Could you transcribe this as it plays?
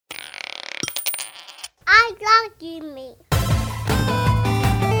I love gaming.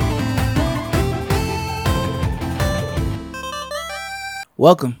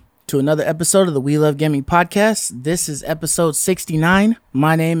 Welcome to another episode of the We Love Gaming podcast. This is episode 69.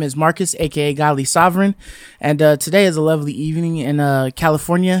 My name is Marcus, aka Godly Sovereign, and today is a lovely evening in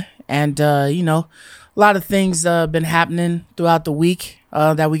California. And a lot of things been happening throughout the week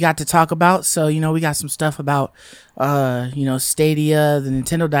that we got to talk about. So we got some stuff about Stadia, the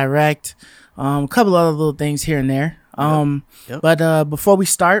Nintendo Direct, a couple other little things here and there. But before we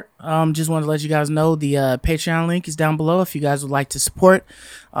start, just wanted to let you guys know the Patreon link is down below if you guys would like to support,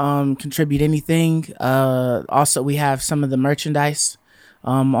 contribute anything. Also, we have some of the merchandise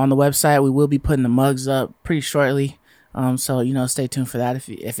on the website. We will be putting the mugs up pretty shortly. So stay tuned for that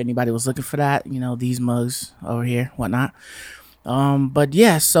if anybody was looking for that. These mugs over here, whatnot. But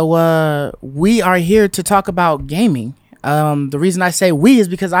yeah, so we are here to talk about gaming. The reason I say we is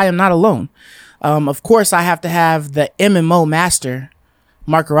because I am not alone. Of course, I have to have the MMO master,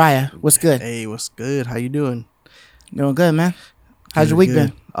 Mark Araya. What's good? Hey, what's good? How you doing? Doing good, man. How's your week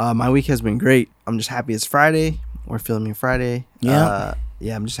been? My week has been great. I'm just happy it's Friday. We're filming Friday. Yeah.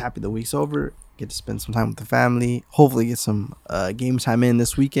 I'm just happy the week's over. Get to spend some time with the family. Hopefully get some game time in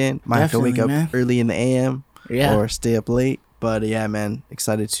this weekend. Might have to wake up early in the AM or stay up late. But yeah, man,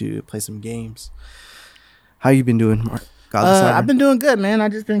 excited to play some games. How you been doing, Mark? I've been doing good, man. I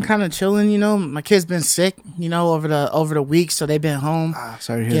just been kind of chilling. My kid's been sick, over the week, so they've been home,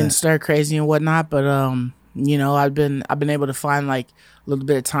 sorry to hear getting that. stir crazy and whatnot. But I've been able to find like a little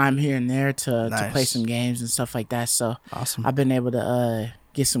bit of time here and there to play some games and stuff like that. So awesome. I've been able to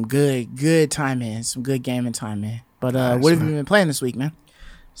get some good time in, some good gaming time in. But nice, what have you been playing this week, man?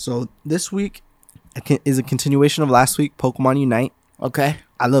 So this week is a continuation of last week, Pokemon Unite. Okay,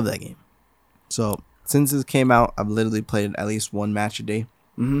 I love that game. So since it came out, I've literally played at least one match a day.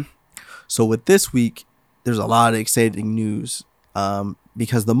 Mm-hmm. So with this week, there's a lot of exciting news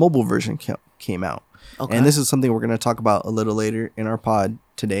because the mobile version came out. Okay. And this is something we're going to talk about a little later in our pod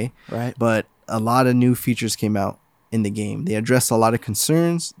today. Right. But a lot of new features came out in the game. They addressed a lot of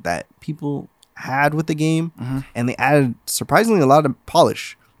concerns that people had with the game. Mm-hmm. And they added surprisingly a lot of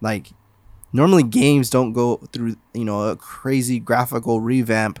polish. Like normally games don't go through, a crazy graphical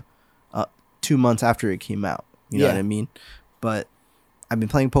revamp 2 months after it came out. You know what I mean? But I've been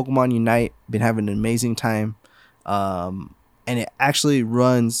playing Pokemon Unite, been having an amazing time. And it actually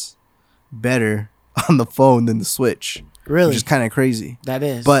runs better on the phone than the Switch. Really? Which is kind of crazy. That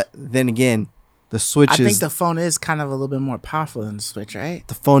is. But then again, the Switch I think the phone is kind of a little bit more powerful than the Switch, right?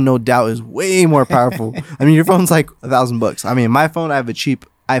 The phone, no doubt, is way more powerful. I mean, your phone's like $1,000. I mean, my phone, I have a cheap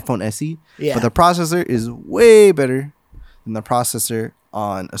iPhone SE. Yeah. But the processor is way better than the processor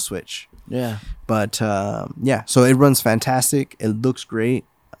on a Switch. Yeah. But so it runs fantastic. It looks great.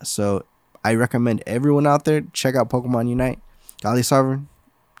 So I recommend everyone out there check out Pokemon Unite. Godly Sovereign,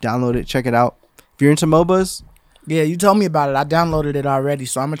 download it, check it out. If you're into MOBAs, yeah, you told me about it. I downloaded it already,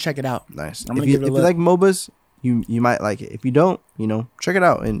 so I'm gonna check it out. Nice. I'm gonna if give it a you look. like MOBAs, you might like it. If you don't, check it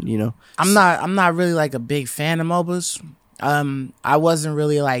out. And I'm not really like a big fan of MOBAs. I wasn't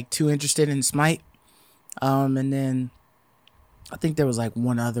really like too interested in Smite. And then I think there was like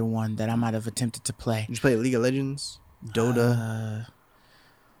one other one that I might have attempted to play. Did you play League of Legends, Dota?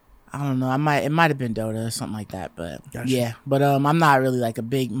 I don't know. It might have been Dota or something like that. But Gotcha. yeah. But I'm not really like a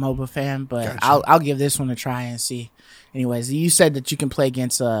big MOBA fan. But Gotcha. I'll give this one a try and see. Anyways, you said that you can play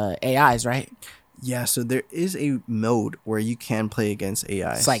against AIs, right? Yeah. So there is a mode where you can play against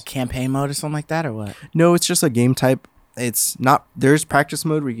AIs. It's like campaign mode or something like that, or what? No, it's just a game type. It's not. There's practice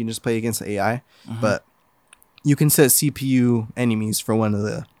mode where you can just play against the AI, but you can set CPU enemies for one of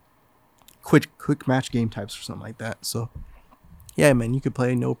the quick match game types or something like that. So yeah, man, you could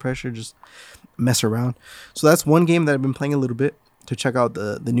play no pressure, just mess around. So that's one game that I've been playing a little bit to check out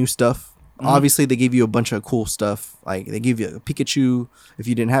the new stuff. Obviously, they gave you a bunch of cool stuff. Like they give you a Pikachu if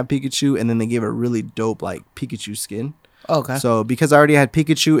you didn't have Pikachu, and then they gave a really dope like Pikachu skin. Okay. So because I already had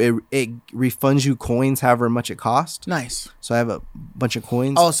Pikachu, it refunds you coins however much it costs. Nice. So I have a bunch of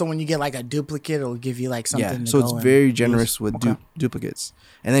coins. Oh, so when you get like a duplicate, it'll give you like something. Yeah, to so it's very generous use. with duplicates.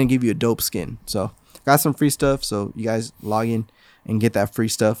 And then give you a dope skin. So got some free stuff. So you guys log in and get that free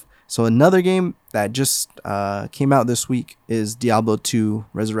stuff. So another game that just came out this week is Diablo 2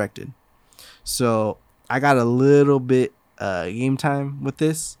 Resurrected. So I got a little bit game time with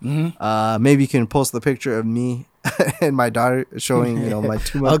this. Mm-hmm. Maybe you can post the picture of me and my daughter showing, my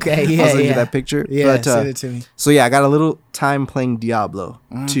 2 months. Okay, yeah, I'll send you yeah. that picture. Yeah, but, send it to me. So yeah, I got a little time playing Diablo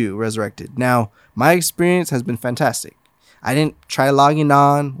 2 Resurrected. Now, my experience has been fantastic. I didn't try logging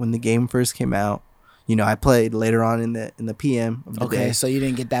on when the game first came out I played later on in the PM of the day. Okay, so you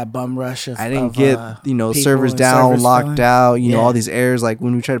didn't get that bum rush of I didn't get people servers and down, servers locked filling? out, Yeah. all these errors. Like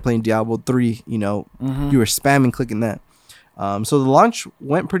when we tried playing Diablo 3, you were spamming clicking that. So the launch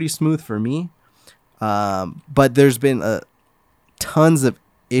went pretty smooth for me, but there's been tons of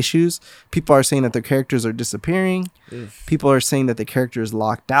issues. People are saying that their characters are disappearing. Oof. People are saying that the character is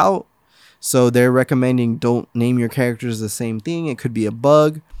locked out. So they're recommending don't name your characters the same thing. It could be a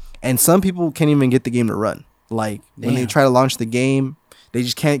bug. And some people can't even get the game to run. Like when they try to launch the game, they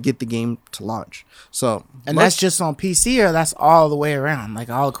just can't get the game to launch. So that's just on PC, or that's all the way around,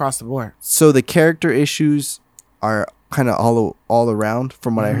 like all across the board? So the character issues are kind of all around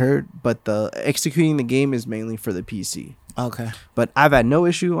from what I heard, but the executing the game is mainly for the PC. Okay. But I've had no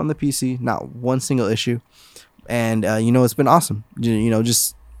issue on the PC, not one single issue. And it's been awesome.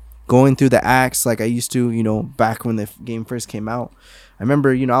 Just going through the acts like I used to, back when the game first came out. I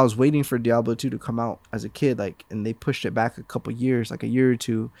remember, I was waiting for Diablo 2 to come out as a kid, and they pushed it back a couple years, like a year or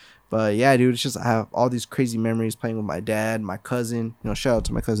two. But yeah, dude, it's just I have all these crazy memories playing with my dad, my cousin. Shout out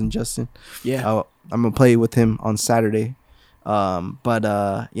to my cousin Justin. Yeah. I'm gonna play with him on Saturday.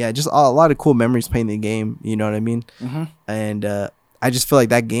 Yeah, just a lot of cool memories playing the game. You know what I mean? Mm-hmm. And I just feel like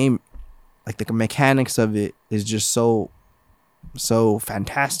that game, like the mechanics of it, is just so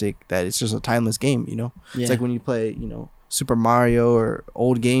fantastic that it's just a timeless game. Yeah. It's like when you play, Super Mario or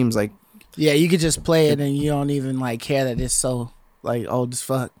old games like. Yeah, you could just play it and you don't even care that it's so old as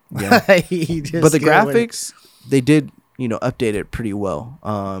fuck. Yeah. But the graphics, they did, update it pretty well.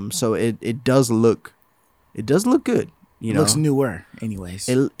 So it does look good. It looks newer, anyways.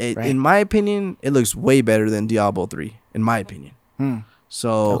 Right? In my opinion, it looks way better than Diablo 3. In my opinion.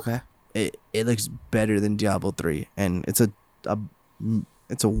 So okay. It looks better than Diablo 3, and it's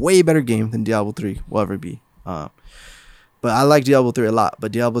a way better game than Diablo 3 will ever be. But I like Diablo 3 a lot.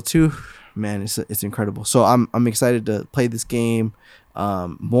 But Diablo 2, man, it's incredible. So I'm excited to play this game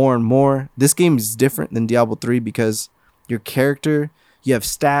more and more. This game is different than Diablo 3 because your character, you have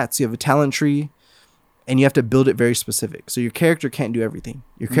stats, you have a talent tree, and you have to build it very specific. So your character can't do everything.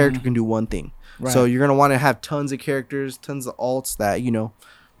 Your character can do one thing. Right. So you're going to want to have tons of characters, tons of alts that,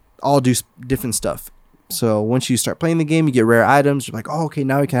 all do different stuff. So once you start playing the game, you get rare items. You're like, oh, okay,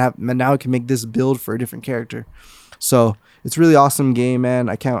 now I can make this build for a different character. So it's really awesome game, man.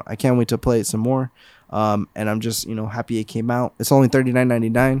 I can't wait to play it some more. And I'm just, happy it came out. It's only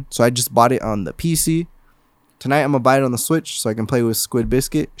 $39.99. So I just bought it on the PC. Tonight I'm gonna buy it on the Switch so I can play with Squid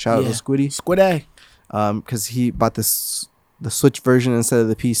Biscuit. Shout out to Squiddy. Squid A. Because he bought the Switch version instead of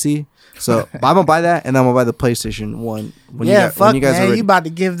the PC. So but I'm gonna buy that, and then I'm gonna buy the PlayStation 1 when you guys man, are ready. You about to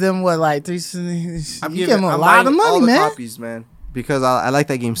give them what, $3? I'm you giving give them a I'm lot of buying all money, the man. copies, man, because I like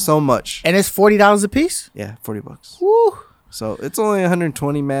that game so much. And it's $40 a piece. Yeah, $40. Woo. So it's only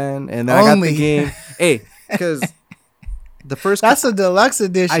 120, man. And then I got the game. Hey, because the first that's a deluxe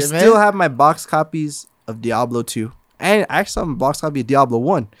edition. I man. still have my box copies of Diablo 2. And I actually have a box copy of Diablo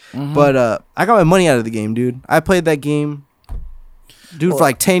 1. But I got my money out of the game, dude. I played that game, dude,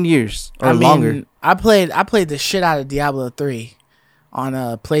 for 10 years or longer. I played the shit out of Diablo 3 on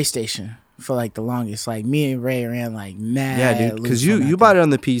a PlayStation for the longest. Me and Ray ran mad. Yeah, dude, because you bought it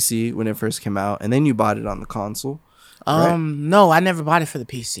on the PC when it first came out, and then you bought it on the console. Right? No, I never bought it for the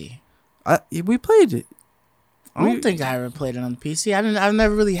PC. We played it. I don't think I ever played it on the PC. I've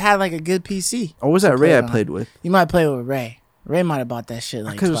never really had a good PC. Or was that Ray I played with? You might play with Ray. Ray might have bought that shit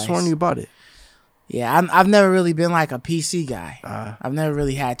I could have sworn you bought it. Yeah, I've never really been a PC guy. I've never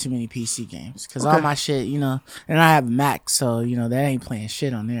really had too many PC games because all my shit, and I have a Mac, so that ain't playing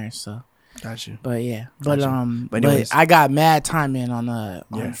shit on there. So Gotcha. But yeah, But anyways. I got mad time in on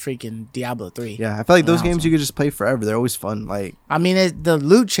freaking Diablo 3. Yeah, I feel like those games you could just play forever. They're always fun. I mean, the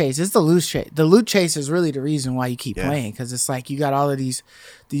loot chase. It's the loot chase. The loot chase is really the reason why you keep playing, because it's you got all of these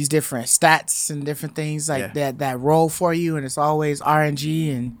different stats and different things that roll for you, and it's always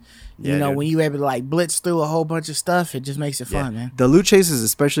RNG, and dude. when you're able to blitz through a whole bunch of stuff, it just makes it fun, man. The loot chase is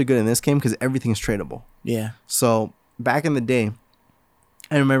especially good in this game because everything's tradable. Yeah. So back in the day,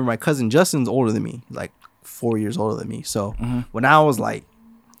 I remember my cousin Justin's older than me, 4 years older than me. So when I was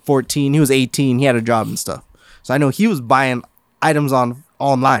 14, he was 18. He had a job and stuff. So I know he was buying items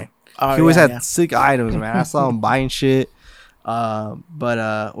online. Oh, he always had sick items, man. I saw him buying shit. But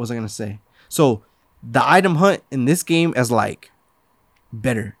what was I gonna say? So the item hunt in this game is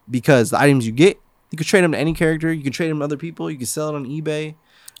better because the items you get, you can trade them to any character. You can trade them to other people. You can sell it on eBay.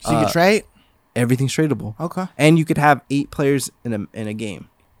 So you can trade. Everything's tradable. Okay. And you could have 8 players in a game.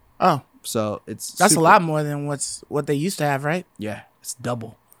 Oh. So that's a lot more than what they used to have, right? Yeah, it's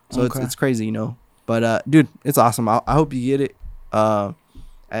double. So it's crazy, But dude, it's awesome. I hope you get it.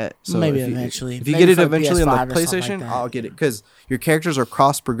 So maybe if you, eventually. If you Maybe get it for eventually on PS5 the or something PlayStation, like that. I'll get it because your characters are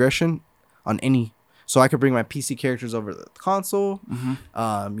cross progression on any. So I could bring my PC characters over the console. You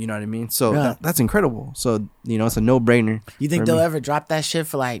know what I mean? So Yeah. that's incredible. So it's a no brainer. You think they'll ever drop that shit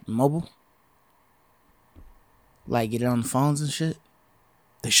for like mobile? Like get it on the phones and shit?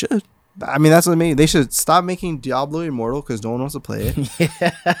 They should. I mean, that's what I mean. They should stop making Diablo Immortal because no one wants to play it,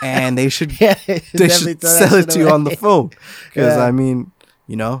 and they should Yeah, they should sell it to you on the phone. Because Yeah. I mean,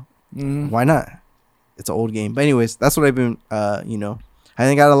 why not? It's an old game. But anyways, that's what I've been. I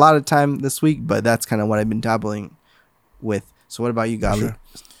haven't got a lot of time this week, but that's kind of what I've been dabbling with. So what about you, Gali? Sure.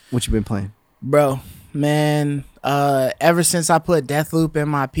 What you been playing? Bro, man, ever since I put Deathloop in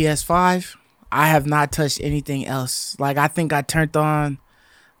my PS5, I have not touched anything else. Like, I think I turned on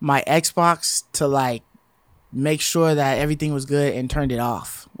my Xbox to like make sure that everything was good and turned it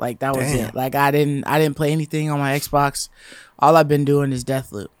off. Like, that was Damn. it. Like, I didn't play anything on my Xbox. All I've been doing is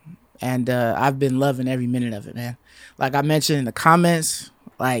Deathloop, and I've been loving every minute of it, man. Like I mentioned in the comments,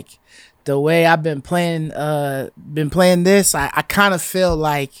 like the way I've been playing this, I kind of feel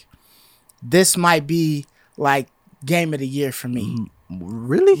like this might be like game of the year for me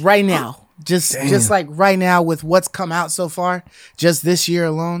Really? right now. Just like right now with what's come out so far, just this year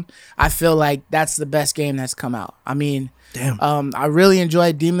alone, I feel like that's the best game that's come out. I mean, Damn. I really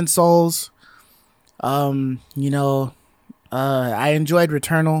enjoyed Demon Souls. I enjoyed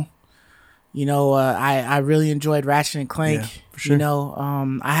Returnal. I really enjoyed Ratchet and Clank. Yeah, for sure.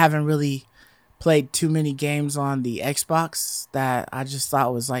 I haven't really played too many games on the Xbox that I just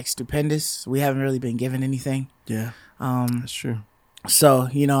thought was like stupendous. We haven't really been given anything. Yeah. That's true. So,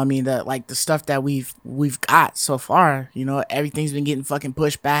 the stuff that we've got so far, everything's been getting fucking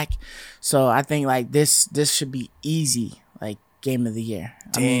pushed back. So I think like this should be easy, like game of the year.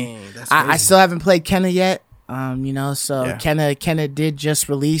 Dang, that's I crazy. still haven't played Kenna yet. Yeah. Kenna did just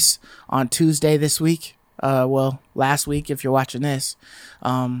release on Tuesday this week. Last week if you're watching this.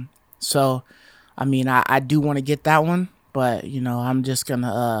 I do want to get that one, but I'm just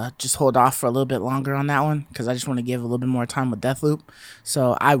gonna just hold off for a little bit longer on that one because I just want to give a little bit more time with Deathloop.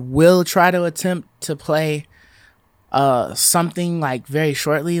 So I will try to attempt to play something like very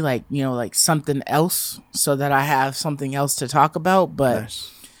shortly, like something else, so that I have something else to talk about. But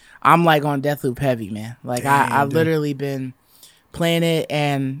Nice. I'm like on Deathloop heavy, man. Like I've dude. literally been playing it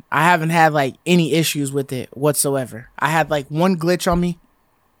and I haven't had like any issues with it whatsoever. I had like one glitch on me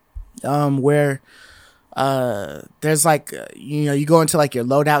where there's like you go into like your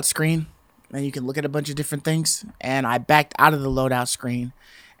loadout screen and you can look at a bunch of different things, and I backed out of the loadout screen,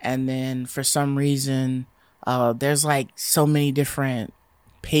 and then for some reason there's like so many different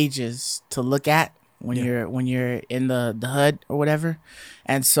pages to look at when you're in the HUD or whatever,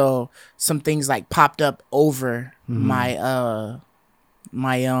 and so some things like popped up over my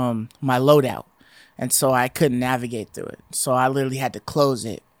loadout, and so I couldn't navigate through it, so I literally had to close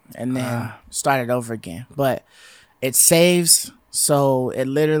it and then start it over again. But it saves, so it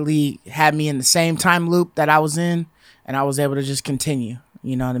literally had me in the same time loop that I was in, and I was able to just continue.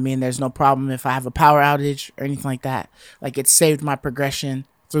 You know what I mean? There's no problem if I have a power outage or anything like that. Like, it saved my progression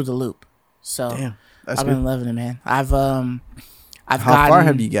through the loop. So Damn, that's I've good. been loving it, man. I've How far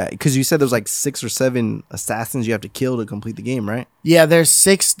have you got? Because you said there's like 6 or 7 assassins you have to kill to complete the game, right? Yeah, there's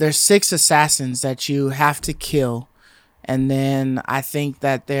six assassins that you have to kill. And then I think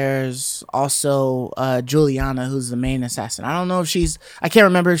that there's also Juliana, who's the main assassin. I don't know if I can't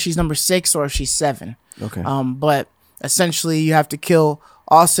remember if she's number 6 or if she's 7. Okay. But essentially you have to kill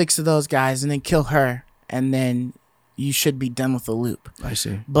all 6 of those guys and then kill her, and then you should be done with the loop. I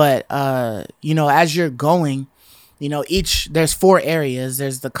see. But as you're going, there's 4 areas.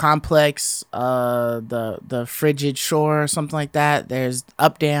 There's the complex, the frigid shore or something like that. There's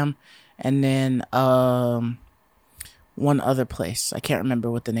Updam, and then one other place. I can't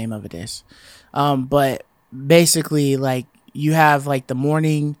remember what the name of it is. But basically, like, you have like the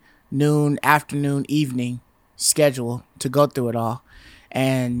morning, noon, afternoon, evening schedule to go through it all,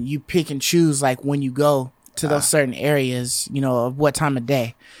 and you pick and choose like when you go to those certain areas, of what time of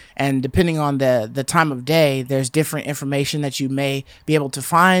day. And depending on the time of day, there's different information that you may be able to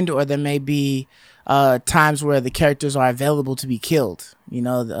find, or there may be times where the characters are available to be killed,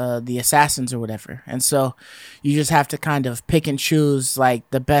 the assassins or whatever. And so you just have to kind of pick and choose like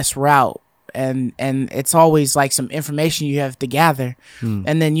the best route. And it's always like some information you have to gather.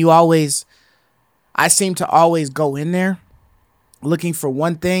 And then I seem to always go in there looking for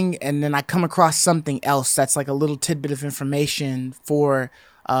one thing, and then I come across something else that's like a little tidbit of information for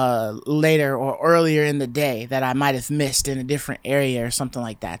later or earlier in the day that I might have missed in a different area or something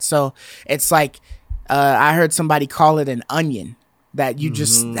like that. So it's like I heard somebody call it an onion, that you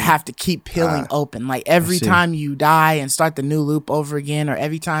just have to keep peeling open. Like every time you die and start the new loop over again, or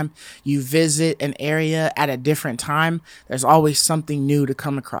every time you visit an area at a different time, there's always something new to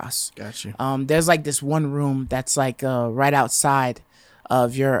come across. Gotcha. There's like this one room that's like right outside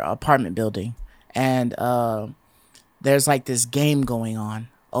of your apartment building, and there's like this game going on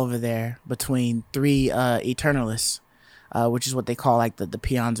over there between three Eternalists, which is what they call like the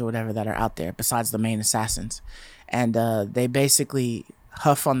peons or whatever that are out there besides the main assassins. And they basically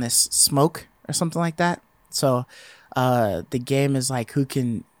huff on this smoke or something like that. So the game is like who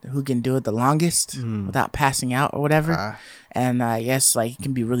can do it the longest without passing out or whatever. And I guess like it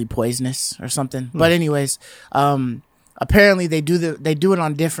can be really poisonous or something. But anyways, apparently they do it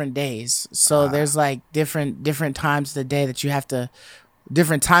on different days. So there's like different times of the day that you have to.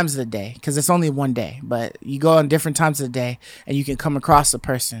 Different times of the day, because it's only one day, but you go on different times of the day and you can come across a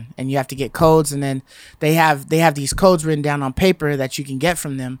person, and you have to get codes, and then they have these codes written down on paper that you can get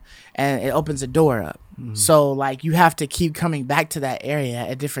from them, and it opens a door up. So like you have to keep coming back to that area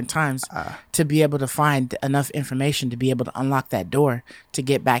at different times to be able to find enough information to be able to unlock that door to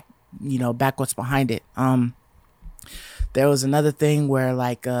get back what's behind it. There was another thing where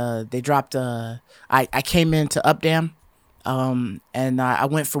like they dropped I came into Updam. And I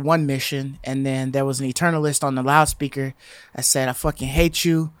went for one mission, and then there was an Eternalist on the loudspeaker. I said, I fucking hate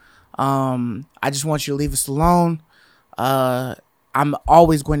you. I just want you to leave us alone. I'm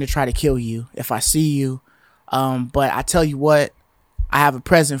always going to try to kill you if I see you. But I tell you what, I have a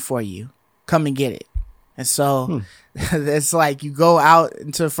present for you. Come and get it. And so it's like you go out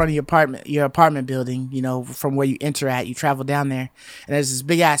into front of your apartment building, from where you enter at, you travel down there, and there's this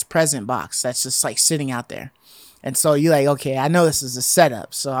big ass present box that's just like sitting out there. And so you're like, okay, I know this is a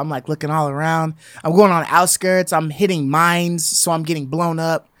setup. So I'm like looking all around. I'm going on outskirts. I'm hitting mines, so I'm getting blown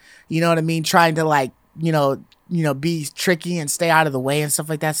up. You know what I mean? Trying to like, be tricky and stay out of the way and stuff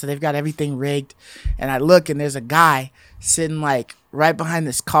like that. So they've got everything rigged. And I look, and there's a guy sitting like right behind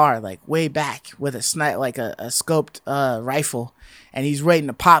this car, like way back with a snipe, like a scoped rifle. And he's waiting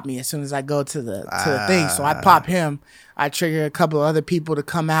to pop me as soon as I go to the thing. So I pop him. I trigger a couple of other people to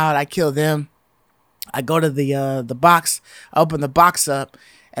come out. I kill them. I go to the box, I open the box up,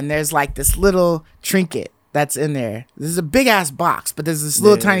 and there's like this little trinket that's in there. This is a big ass box, but there's this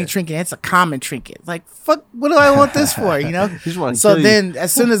little tiny trinket. It's a common trinket. It's like, fuck, what do I want this for? So then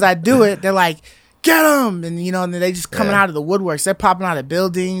as soon as I do it, they're like, get them. And, and they just coming out of the woodworks. They're popping out of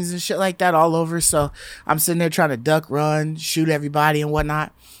buildings and shit like that all over. So I'm sitting there trying to duck, run, shoot everybody and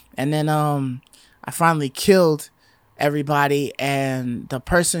whatnot. And then I finally killed everybody. And the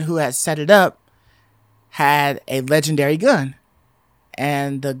person who had set it up had a legendary gun,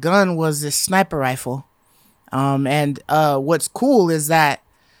 and the gun was this sniper rifle. And what's cool is that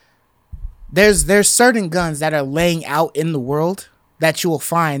there's certain guns that are laying out in the world that you will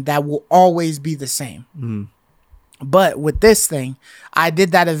find that will always be the same. But with this thing, I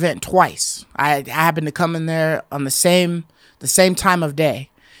did that event twice. I happened to come in there on the same time of day.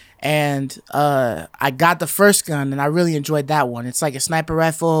 And I got the first gun, and I really enjoyed that one. It's like a sniper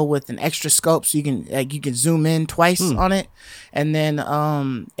rifle with an extra scope, so you can zoom in twice on it, and then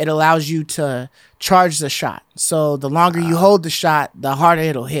it allows you to charge the shot. So the longer you hold the shot, the harder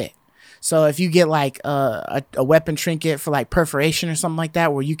it'll hit. So if you get like a weapon trinket for like perforation or something like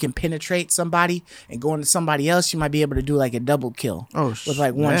that, where you can penetrate somebody and go into somebody else, you might be able to do like a double kill with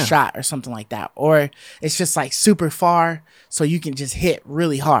like one shot or something like that. Or it's just like super far, so you can just hit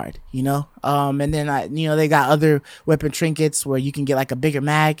really hard, And then they got other weapon trinkets where you can get like a bigger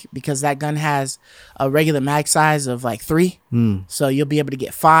mag, because that gun has a regular mag size of like 3, so you'll be able to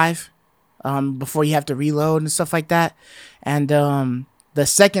get 5 before you have to reload and stuff like that. And the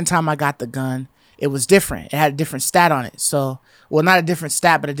second time I got the gun, it was different. It had a different stat on it. So, well, not a different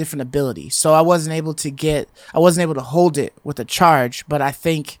stat, but a different ability. So I wasn't able to hold it with a charge, but I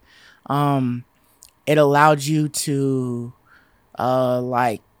think it allowed you to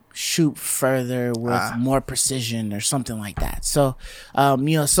like shoot further with more precision or something like that. So,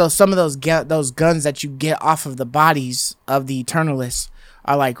 so some of those guns that you get off of the bodies of the Eternalists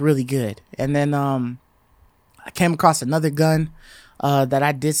are like really good. And then I came across another gun that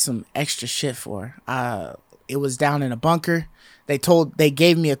I did some extra shit for. It was down in a bunker. They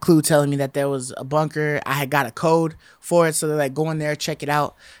gave me a clue telling me that there was a bunker. I had got a code for it, so they're like, go in there, check it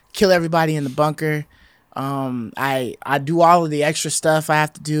out, kill everybody in the bunker. I do all of the extra stuff I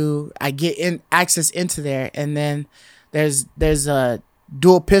have to do. I get access into there, and then there's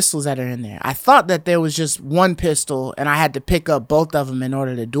dual pistols that are in there. I thought that there was just one pistol, and I had to pick up both of them in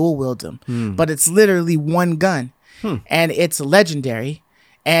order to dual wield them. But it's literally one gun. And it's legendary,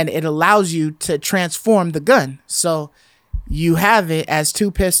 and it allows you to transform the gun. So you have it as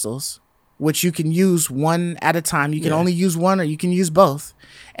 2 pistols, which you can use one at a time. You can only use one, or you can use both.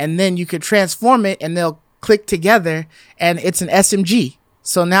 And then you could transform it and they'll click together and it's an SMG.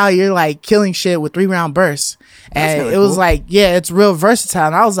 So now you're like killing shit with 3-round bursts. And it was like, yeah, it's real versatile.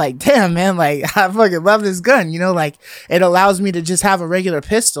 And I was like, damn, man, like I fucking love this gun. You know, like it allows me to just have a regular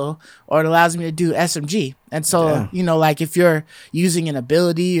pistol, or it allows me to do SMG. And so, you know, like if you're using an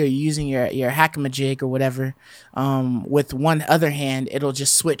ability or using your hack-a-majig or whatever, with one other hand, it'll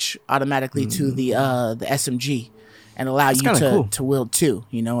just switch automatically to the SMG and allow you to wield 2,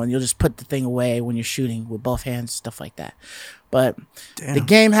 you know, and you'll just put the thing away when you're shooting with both hands, stuff like that. But the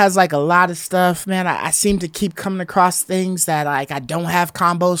game has like a lot of stuff, man. I seem to keep coming across things that like I don't have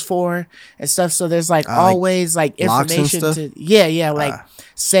combos for and stuff. So there's like always like information to like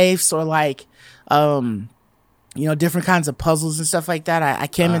safes or like you know, different kinds of puzzles and stuff like that. I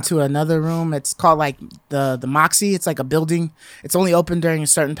came into another room. It's called like the Moxie. It's like a building. It's only open during a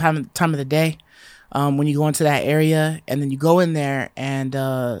certain time of the day. When you go into that area, and then you go in there,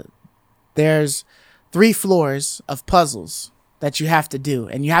 and there's 3 floors of puzzles that you have to do,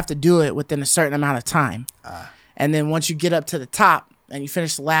 and you have to do it within a certain amount of time. And then once you get up to the top and you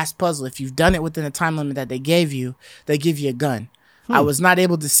finish the last puzzle, if you've done it within the time limit that they gave you, they give you a gun. I was not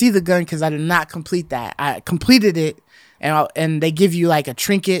able to see the gun because I did not complete that. I completed it, and they give you like a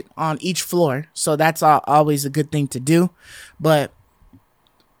trinket on each floor, so that's always a good thing to do. But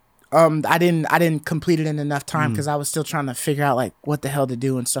I didn't complete it in enough time because I was still trying to figure out like what the hell to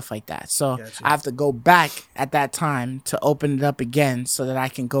do and stuff like that. So I have to go back at that time to open it up again so that I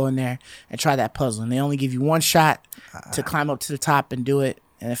can go in there and try that puzzle. And they only give you 1 shot to climb up to the top and do it.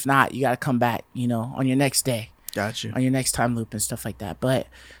 And if not, you got to come back, you know, on your next day. Gotcha. On your next time loop and stuff like that. But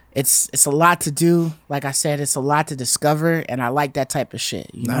it's a lot to do. Like I said, it's a lot to discover, and I like that type of shit.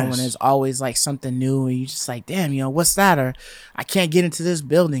 You know, when there's always like something new, and you just like, damn, you know, what's that? Or I can't get into this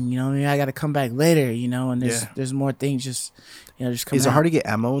building. You know, I mean, I got to come back later. You know, and there's more things just, you know, just come. Is it hard to get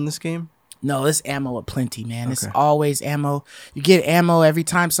ammo in this game? No, it's ammo aplenty, man. Okay. It's always ammo. You get ammo every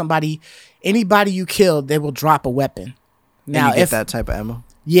time anybody you killed, they will drop a weapon. Now, and you get that type of ammo.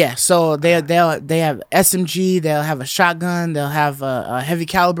 Yeah, so they have SMG, they'll have a shotgun, they'll have a heavy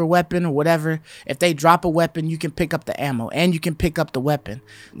caliber weapon or whatever. If they drop a weapon, you can pick up the ammo and you can pick up the weapon.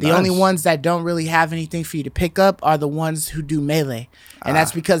 The only ones that don't really have anything for you to pick up are the ones who do melee, and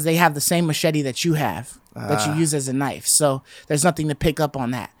that's because they have the same machete that you have that you use as a knife. So there's nothing to pick up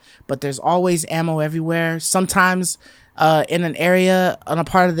on that. But there's always ammo everywhere. Sometimes in an area on a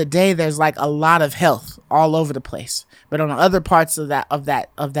part of the day, there's like a lot of health all over the place. But on other parts of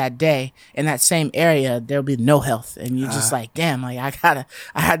that day in that same area, there'll be no health, and you're just like, damn, like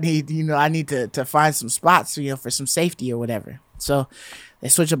I need to find some spots, you know, for some safety or whatever. So they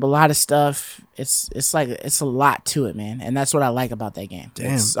switch up a lot of stuff. It's like it's a lot to it, man, and that's what I like about that game.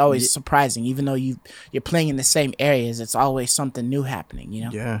 Damn. It's always surprising, even though you're playing in the same areas. It's always something new happening, you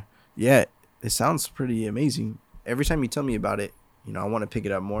know. Yeah. It sounds pretty amazing. Every time you tell me about it, you know, I want to pick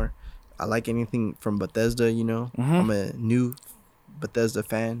it up more. I like anything from Bethesda, you know. I'm a new Bethesda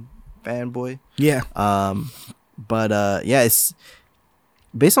fanboy. Yeah. But it's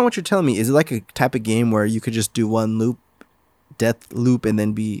based on what you're telling me, is it like a type of game where you could just do one death loop, and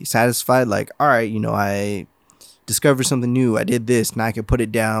then be satisfied? Like, all right, you know, I discovered something new. I did this, now I can put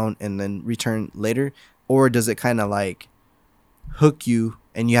it down and then return later. Or does it kind of like hook you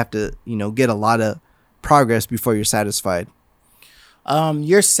and you have to, you know, get a lot of progress before you're satisfied?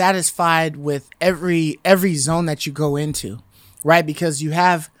 You're satisfied with every zone that you go into, right? Because you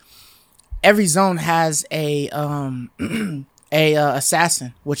have every zone has a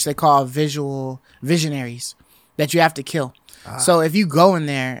assassin, which they call visionaries, that you have to kill. So if you go in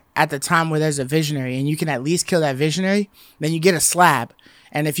there at the time where there's a visionary and you can at least kill that visionary, then you get a slab.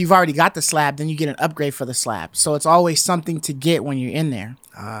 And if you've already got the slab, then you get an upgrade for the slab. So it's always something to get when you're in there.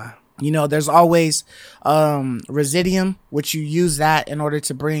 You know, there's always Residium, which you use that in order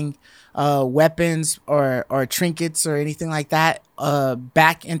to bring weapons or trinkets or anything like that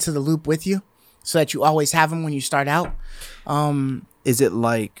back into the loop with you, so that you always have them when you start out. Is it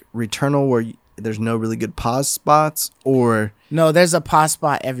like Returnal where there's no really good pause spots? Or no, there's a pause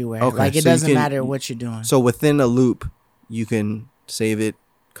spot everywhere. Okay, like it doesn't matter what you're doing. So within a loop, you can save it,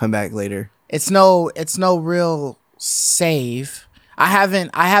 come back later. It's no real save. I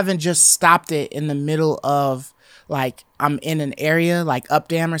haven't just stopped it in the middle of, like, I'm in an area like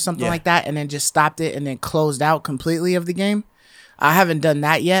Updam or something like that, and then just stopped it and then closed out completely of the game. I haven't done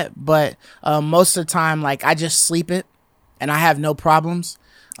that yet, but most of the time, like, I just sleep it and I have no problems.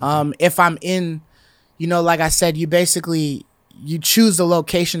 If I'm in, you know, like I said, you choose the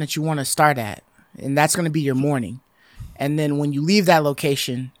location that you want to start at, and that's going to be your morning. and then when you leave that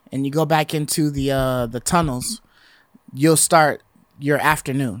location and you go back into the tunnels, you'll start your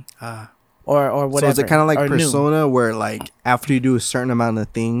afternoon. Or whatever. So is it kind of like Persona noon. where like after you do a certain amount of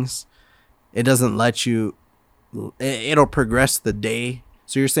things, it doesn't let you, it'll progress the day.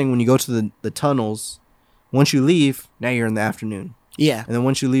 So you're saying when you go to the tunnels, once you leave, now you're in the afternoon. Yeah. And then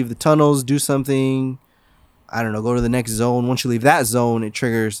once you leave the tunnels, do something, I don't know, go to the next zone. Once you leave that zone, it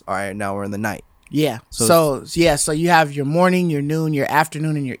triggers, all right, now we're in the night. Yeah. So you have your morning, your noon, your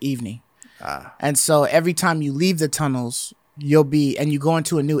afternoon, and your evening. And so every time you leave the tunnels, you go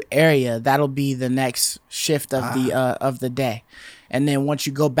into a new area, that'll be the next shift of the day. And then once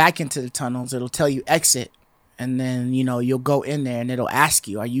you go back into the tunnels, it'll tell you exit. And then, you'll go in there and it'll ask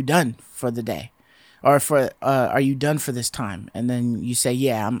you, are you done for the day? Or are you done for this time? And then you say,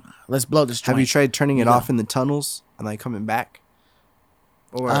 yeah, let's blow this joint. Have you tried turning it off in the tunnels and like coming back?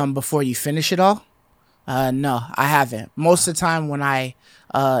 Or before you finish it all? No, I haven't. Most of the time when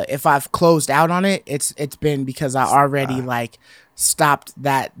if I've closed out on it, it's been because I already like stopped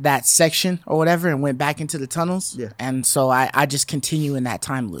that section or whatever and went back into the tunnels. Yeah. And so I just continue in that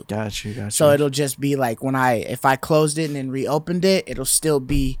time loop. Gotcha. So it'll just be like if I closed it and then reopened it, it'll still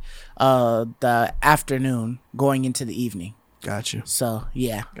be the afternoon going into the evening. Gotcha. So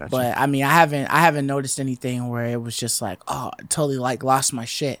yeah. Gotcha. But I mean I haven't noticed anything where it was just like, oh, I totally like lost my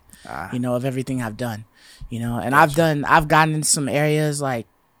shit. Of everything I've done. And gotcha. I've gotten in some areas like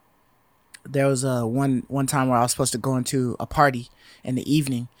there was one time where I was supposed to go into a party in the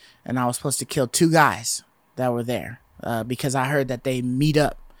evening and I was supposed to kill 2 guys that were there because I heard that they meet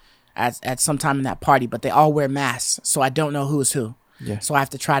up at some time in that party, but they all wear masks, so I don't know who is who. Yeah. So I have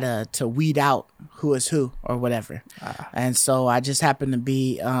to try to weed out who is who or whatever. And so I just happened to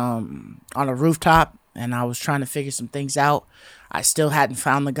be on a rooftop and I was trying to figure some things out. I still hadn't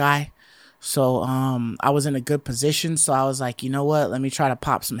found the guy. So I was in a good position. So I was like, you know what? Let me try to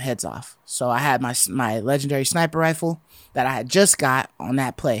pop some heads off. So I had my legendary sniper rifle that I had just got on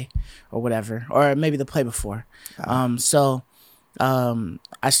that play or whatever, or maybe the play before. So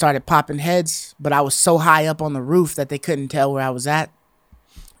I started popping heads, but I was so high up on the roof that they couldn't tell where I was at.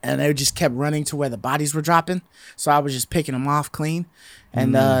 And they just kept running to where the bodies were dropping. So I was just picking them off clean.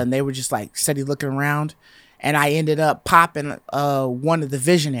 And they were just like steady looking around. And I ended up popping one of the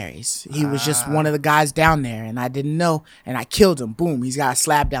visionaries. He was just one of the guys down there, and I didn't know. And I killed him. Boom, he's got a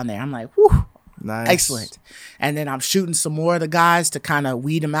slab down there. I'm like, whew, nice. Excellent. And then I'm shooting some more of the guys to kind of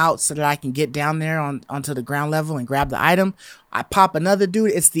weed them out so that I can get down there onto the ground level and grab the item. I pop another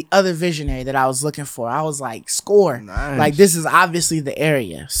dude. It's the other visionary that I was looking for. I was like, score. Nice. Like, this is obviously the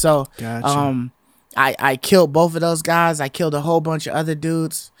area. So gotcha. I killed both of those guys. I killed a whole bunch of other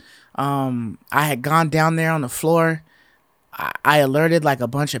dudes. I had gone down there on the floor. I alerted like a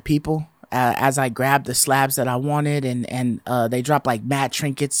bunch of people as I grabbed the slabs that I wanted, and they dropped like mad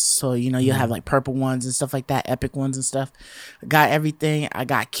trinkets. So, you'll have like purple ones and stuff like that, epic ones and stuff. I got everything. I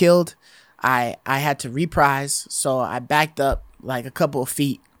got killed. I had to reprise. So I backed up like a couple of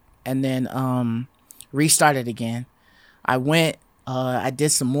feet and then restarted again. I went, I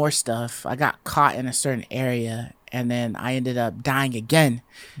did some more stuff. I got caught in a certain area. And then I ended up dying again,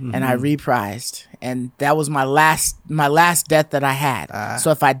 and I reprised, and that was my last death that I had.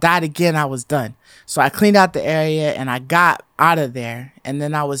 So if I died again, I was done. So I cleaned out the area, and I got out of there, and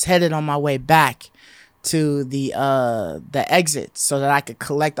then I was headed on my way back to the exit so that I could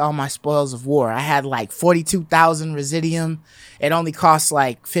collect all my spoils of war. I had like 42,000 residium. It only costs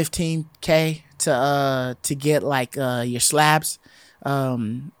like 15K to get like your slabs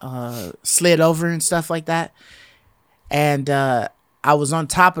slid over and stuff like that. And I was on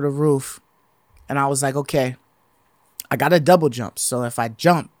top of the roof, and I was like, okay, I got a double jump. So if I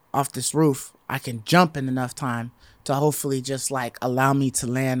jump off this roof, I can jump in enough time to hopefully just like allow me to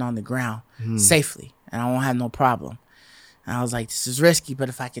land on the ground safely, and I won't have no problem. And I was like, this is risky, but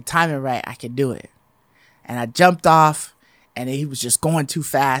if I could time it right, I could do it. And I jumped off, and he was just going too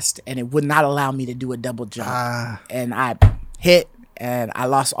fast, and it would not allow me to do a double jump. And I hit, and I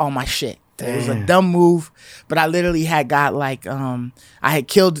lost all my shit. It was a dumb move, but I literally had got like I had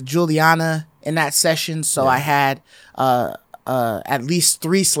killed Juliana in that session, so I had at least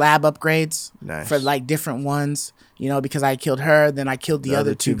 3 slab upgrades for like different ones, because I killed her, then I killed the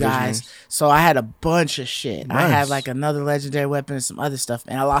other 2 guys. So I had a bunch of shit. Nice. I had like another legendary weapon and some other stuff,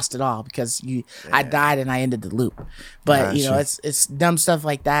 and I lost it all because I died and I ended the loop. But it's dumb stuff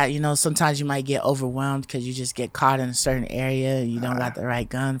like that. Sometimes you might get overwhelmed because you just get caught in a certain area and you don't got the right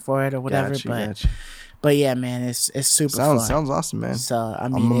gun for it or whatever. But yeah, man, it's super fun. Sounds awesome, man. So I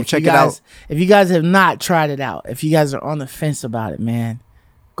mean, check it out. If you guys have not tried it out, if you guys are on the fence about it, man,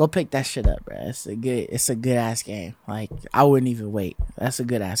 Go pick that shit up, bro. It's a good ass game. Like, I wouldn't even wait. That's a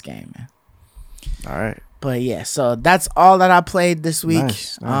good ass game, man. All right. But yeah, so that's all that I played this week.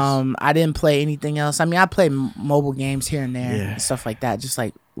 Nice. I didn't play anything else. I mean, I play mobile games here and there Yeah. and stuff like that, just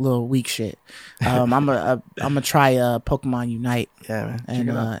like little weak shit. I'm gonna try Pokemon Unite Yeah, man. Check it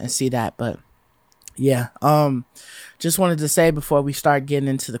out. and see that. But yeah, just wanted to say before we start getting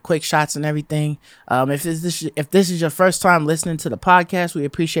into the quick shots and everything, if this is your first time listening to the podcast, we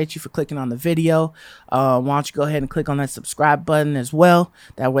appreciate you for clicking on the video. Why don't you go ahead and click on that subscribe button as well?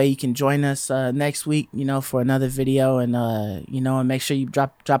 That way you can join us next week, for another video, and and make sure you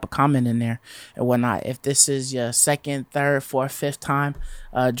drop a comment in there and whatnot. If this is your second, third, fourth, fifth time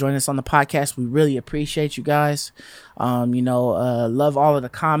join us on the podcast, we really appreciate you guys. Love all of the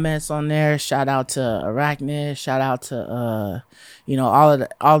comments on there. Shout out to Arachnid. Shout out to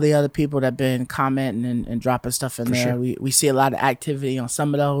all the other people that been commenting and dropping stuff in there. Sure. We see a lot of activity on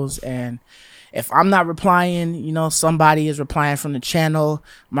some of those, and if I'm not replying, somebody is replying from the channel.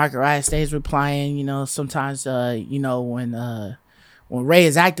 Mark Arias stays replying. Sometimes when Ray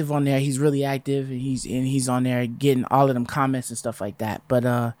is active on there, he's really active, and he's on there getting all of them comments and stuff like that. But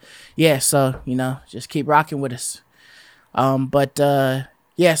so just keep rocking with us.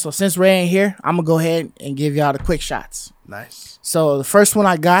 So since Ray ain't here, I'm gonna go ahead and give y'all the quick shots. Nice. So the first one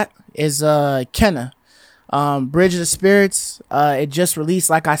I got is Kena, Bridge of the Spirits. It just released,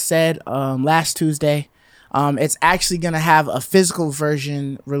 like I said, last Tuesday. It's actually gonna have a physical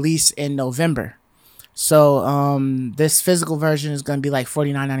version release in November. So this physical version is gonna be like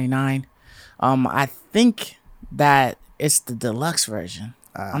 $49.99. I think that it's the deluxe version.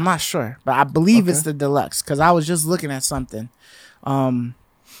 I'm not sure, but I believe it's the deluxe, because I was just looking at something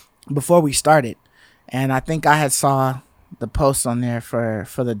before we started, and I think I had saw the post on there for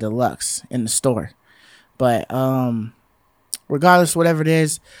the deluxe in the store. But regardless, whatever it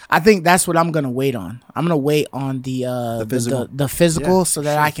is, I think that's what I'm gonna wait on. I'm gonna wait on the physical, Yeah, so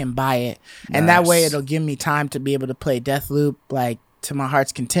that I can buy it, and that way it'll give me time to be able to play Deathloop like to my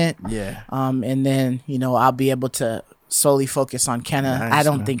heart's content. Yeah. And then I'll be able to solely focus on Kena. Nice, I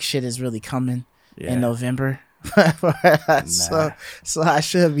don't man. think shit is really coming Yeah. in November. So I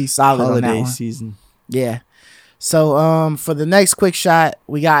should be solid on that Holiday one. season. Yeah. So for the next quick shot,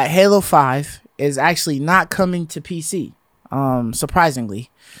 we got Halo 5 is actually not coming to PC. Surprisingly.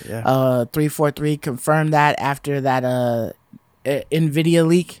 Yeah. 343 confirmed that after that Nvidia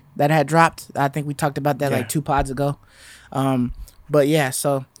leak that had dropped. I think we talked about that like 2 pods ago. But yeah,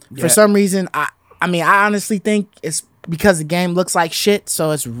 so for some reason I honestly think it's because the game looks like shit, so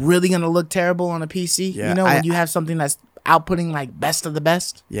it's really gonna look terrible on a PC. Yeah, when you have something that's outputting like best of the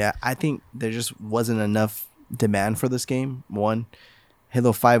best. Yeah, I think there just wasn't enough demand for this game. One,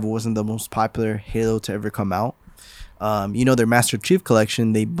 Halo 5 wasn't the most popular Halo to ever come out. Their Master Chief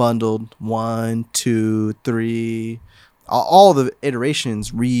Collection, they bundled 1, 2, 3, all the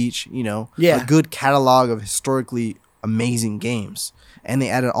iterations, Reach, a good catalog of historically amazing games. And they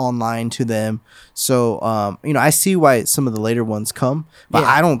added online to them. So, I see why some of the later ones come, but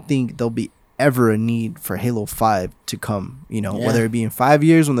I don't think there'll be ever a need for Halo 5 to come, whether it be in 5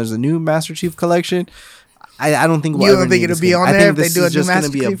 years when there's a new Master Chief Collection. I don't think you don't think it'll be on there if they do a new Master Chief Collection. I think this is just going to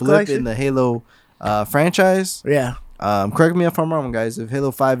be a blip Collection? in the Halo franchise. Yeah. Correct me if I'm wrong, guys. If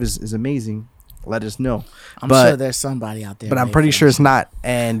Halo 5 is amazing, let us know. I'm sure there's somebody out there. But I'm pretty sure it's not.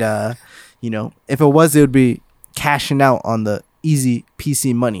 And, if it was, it would be cashing out on the easy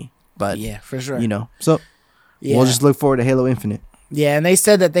PC money. But, yeah, for sure. So we'll just look forward to Halo Infinite. Yeah, and they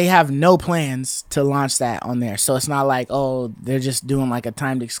said that they have no plans to launch that on there. So it's not like, they're just doing like a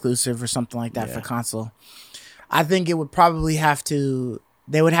timed exclusive or something like that for console. I think it would probably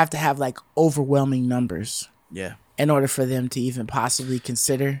they would have to have like overwhelming numbers. Yeah. In order for them to even possibly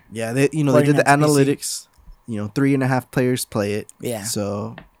consider. Yeah, they did the analytics. 3.5 players play it. Yeah.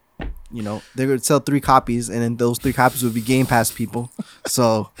 So, they would sell 3 copies, and then those 3 copies would be Game Pass people.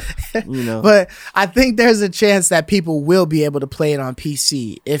 So, But I think there's a chance that people will be able to play it on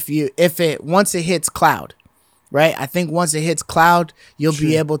PC once it hits cloud, right? I think once it hits cloud, you'll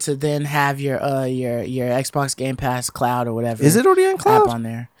be able to then have your Xbox Game Pass cloud or whatever. Is it already on cloud? App on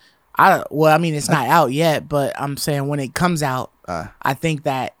there. It's not out yet, but I'm saying when it comes out, I think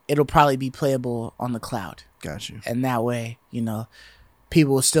that it'll probably be playable on the cloud. Got you. And that way,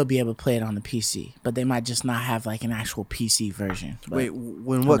 people will still be able to play it on the PC, but they might just not have like an actual PC version. But wait,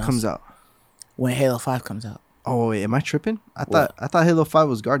 when what comes out? When Halo 5 comes out. Oh wait, am I tripping? I thought Halo 5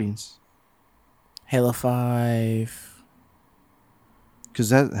 was Guardians. Halo 5. Because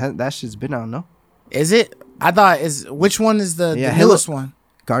that shit's been out, no? Is it? I thought which one is the Halo, newest one?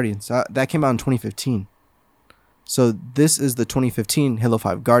 Guardians. That came out in 2015. So this is the 2015 Halo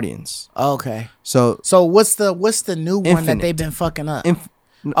 5 Guardians. Okay. So what's the new one that Infinite. they've been fucking up?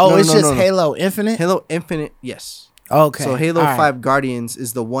 no, it's just no. Halo Infinite. Halo Infinite, yes. Okay. So Halo All right. 5 Guardians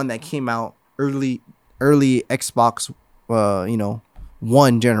is the one that came out early Xbox,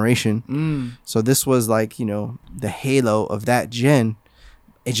 one generation. So this was like, the Halo of that gen.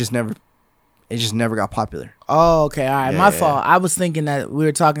 It just never got popular. Oh, okay. All right. Yeah, My yeah, fault. I was thinking that we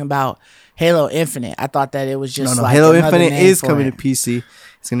were talking about Halo Infinite. I thought that it was just No, like Halo another Infinite name is for coming it. to PC.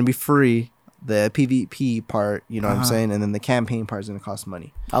 It's going to be free. The PvP part, you know what I'm saying? And then the campaign part is going to cost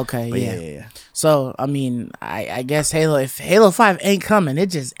money. Okay, But yeah. yeah. So, I mean, I guess if Halo 5 ain't coming, it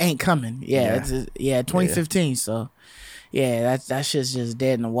just ain't coming. Yeah. Yeah, 2015. So, yeah, that shit's just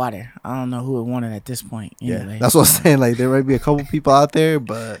dead in the water. I don't know who would want it at this point. Anyway. Yeah, that's what I'm saying. Like, there might be a couple people out there,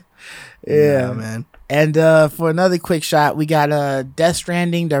 but Yeah. nah, man. And for another quick shot, we got Death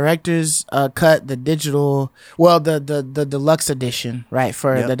Stranding director's cut, the digital, the deluxe edition, right,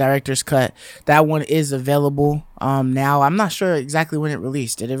 for Yep. the director's cut. That one is available now. I'm not sure exactly when it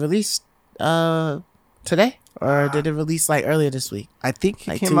released. Did it release today, or did it release like earlier this week? I think it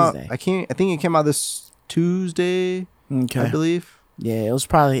Like came out. Tuesday. I think it came out this Tuesday. Okay. I believe. Yeah,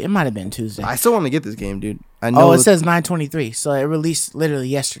 it might have been Tuesday. I still want to get this game, dude. I know. It says 9/23, so it released literally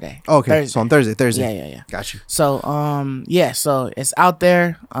yesterday. Okay, Thursday. so on Thursday. Yeah. Got you. So, so it's out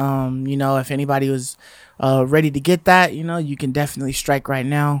there. If anybody was ready to get that, you can definitely strike right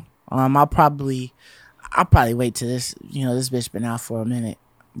now. I'll probably wait till this bitch been out for a minute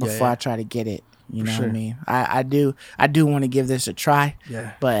before Yeah. I try to get it. You know sure. what I mean? I do want to give this a try.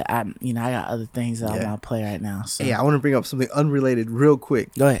 Yeah. But I got other things that I Yeah. want to play right now. So Hey, I want to bring up something unrelated real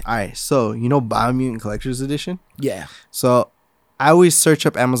quick. go ahead. All right, so Biomutant Collector's Edition. Yeah. So I always search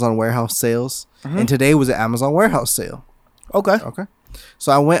up Amazon warehouse sales, Mm-hmm. and today was an Amazon warehouse sale. Okay. Okay,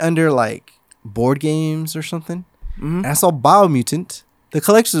 so I went under like board games or something, Mm-hmm. and I saw Biomutant, the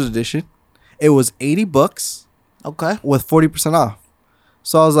collector's edition. It was $80 Okay. with 40% off.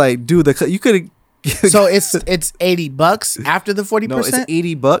 So I was like, dude, you could. So it's $80 after the 40%. No, it's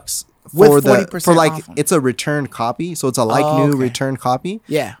 $80 With for 40% like off 'em. it's a returned copy, so it's a new Okay. returned copy.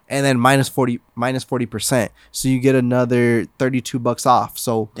 Yeah. And then minus 40%, so you get another $32 off.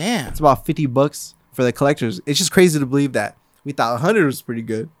 So Damn. it's about $50 for the collectors. It's just crazy to believe that we thought 100 was pretty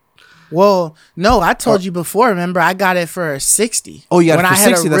good. Well, no, I told you before. Remember, I got it for 60. Oh, you got when it for I had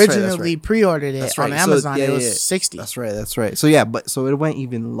 60, that's right, that's originally right. pre-ordered it That's on right. So, Amazon. yeah, it was yeah. 60. That's right. So yeah, so it went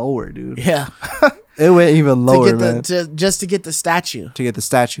even lower, dude. Yeah, It went even lower, man. just to get the statue. To get the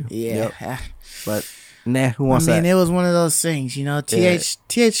statue. Yeah, Yep. But nah, who I wants mean, that? it was one of those things,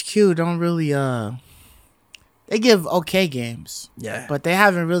 THQ don't really they give okay games, Yeah. but they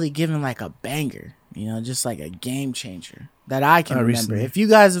haven't really given like a banger. Just like a game changer that I can remember. recently. If you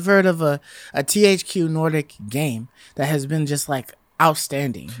guys have heard of a THQ Nordic game that has been just like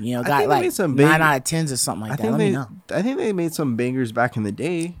outstanding, got think they like made some 9 big- out of 10s or something like I that. think Let me know. I think they made some bangers back in the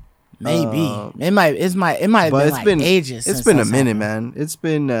day. Maybe it might have But been it's like been ages. It's since been a that's minute, happened. man. It's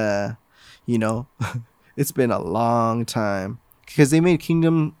been it's been a long time because they made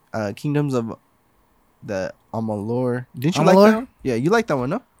Kingdoms of the Amalur. Didn't you like Amalur? that one? Yeah, you like that one,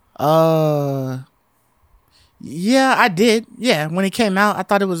 no? Yeah, I did. Yeah, when it came out, I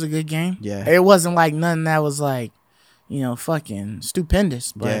thought it was a good game. Yeah. It wasn't like nothing that was like, fucking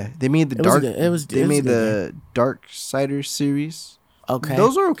stupendous. But Yeah, they made the it was dark. good. It was- They it was a made good the Darksiders series. okay.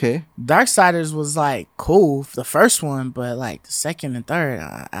 Those are okay. Darksiders was like cool, the first one, but like the second and third,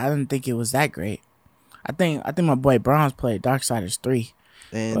 I didn't think it was that great. I think my boy Bronze played Darksiders 3.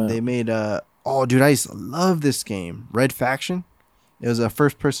 And they made dude, I used to love this game, Red Faction. It was a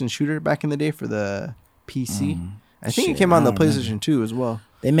first-person shooter back in the day for the PC. I think shit, it came out on the I don't remember. PlayStation 2 as well.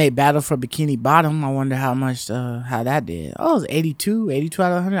 They made Battle for Bikini Bottom. I wonder how much how that did. Oh, it was 82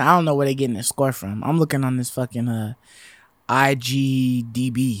 out of 100. I don't know where they getting their score from. I'm looking on this fucking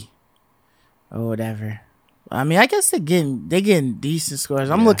IGDB or whatever. I mean, I guess they're getting decent scores.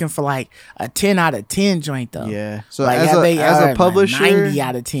 I'm Yeah. looking for like a 10 out of 10 joint though. Yeah. So Like as have they a like publisher, 90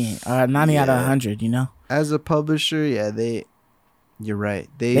 out of 10 or 90 out of Yeah. 100, as a publisher, yeah, you're right.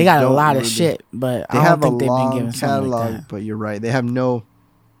 They got a don't lot of really- shit, but They I have don't a think they've been long giving something like catalog, that. but you're right. They have no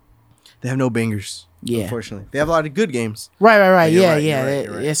bangers. Yeah. Unfortunately, they have a lot of good games. Right. you're Yeah, right, yeah. you're right,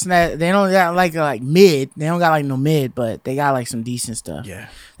 you're right. It's not. They don't got like mid. They don't got like no mid, but they got like some decent stuff. Yeah,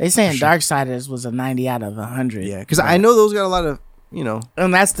 They saying sure. Darksiders was a 90 out of 100. yeah. Because I know those got a lot of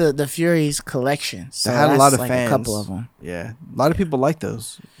and that's the Fury's collection. So They had a that's lot of like fans. a couple of them. Yeah, a lot of people like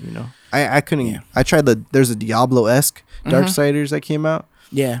those. I couldn't. Yeah. I tried there's a Diablo-esque Mm-hmm. Darksiders that came out.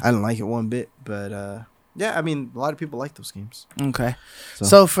 Yeah. I didn't like it one bit, but Yeah, I mean, a lot of people like those games. Okay.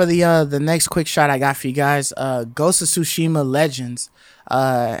 So for the next quick shot I got for you guys, Ghost of Tsushima Legends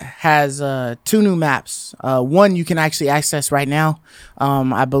has 2 new maps. One you can actually access right now.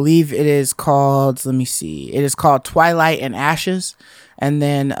 I believe it is called, let me see. It is called Twilight and Ashes. And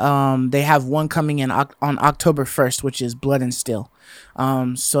then they have one coming in on October 1st, which is Blood and Steel.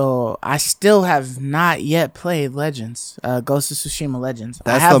 So I still have not yet played Legends, Ghost of Tsushima Legends.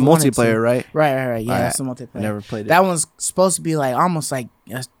 That's the multiplayer, right? Right. Yeah, that's the multiplayer. I never played it. That one's supposed to be like almost like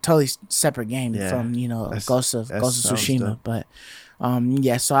a totally separate game from Ghost of Tsushima. Dope. But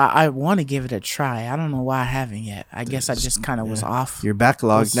yeah, so I want to give it a try. I don't know why I haven't yet. I guess I just kind of was off. You're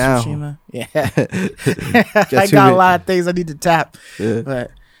backlogged now. Tsushima. Yeah, I got a lot of things I need to tap. Yeah.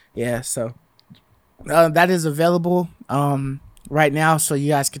 But yeah, so that is available right now, so you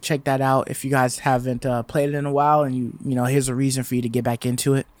guys can check that out if you guys haven't played it in a while, and you know here's a reason for you to get back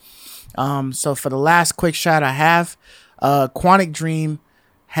into it. So for the last quick shot I have, Quantic Dream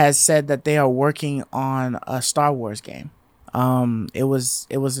has said that they are working on a Star Wars game. It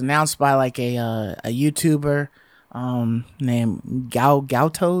was announced by like a YouTuber named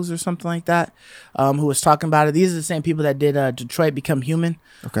Gautos or something like that, who was talking about it. These are the same people that did Detroit Become Human.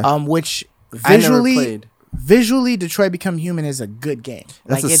 Okay. Which visually Detroit Become Human is a good game.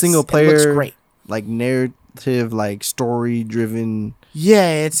 That's like, a single player, it looks great. Like narrative, like story driven.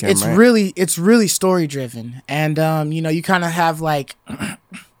 Yeah, it's really story driven, and you kind of have like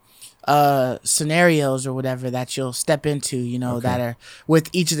scenarios or whatever that you'll step into, that are with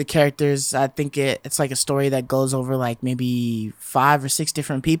each of the characters. I think it's like a story that goes over like maybe 5 or 6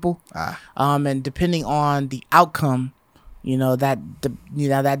 different people. And depending on the outcome,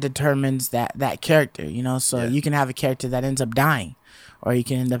 that determines that character, so you can have a character that ends up dying, or you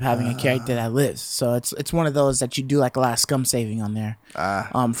can end up having a character that lives. So it's one of those that you do like a lot of scum saving on there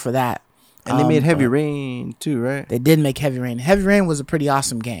for that. And they made Heavy Rain too, right? They did make Heavy Rain. Heavy Rain was a pretty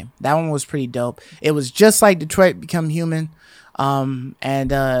awesome game. That one was pretty dope. It was just like Detroit Become Human. And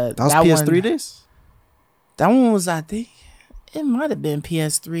that was PS3 days? That one was, I think, it might have been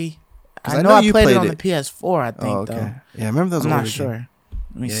PS3. I know I played it on the PS4, I think, though. Yeah, I remember that was I'm not sure.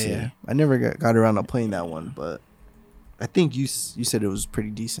 Let me see. Yeah. I never got around to playing that one, but I think you said it was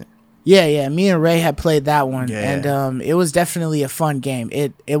pretty decent. Yeah. Me and Ray had played that one, and it was definitely a fun game.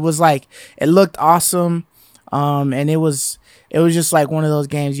 It was like, it looked awesome, and it was just like one of those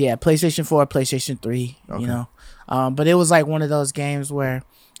games. Yeah, PlayStation 4, PlayStation 3, but it was like one of those games where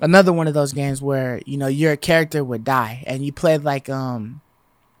your character would die, and you played like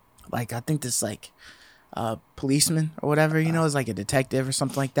I think this like policeman or whatever, is like a detective or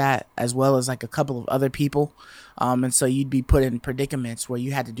something like that, as well as like a couple of other people. And so you'd be put in predicaments where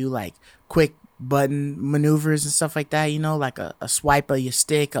you had to do like quick button maneuvers and stuff like that, like a swipe of your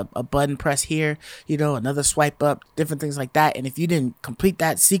stick, a button press here, another swipe up, different things like that. And if you didn't complete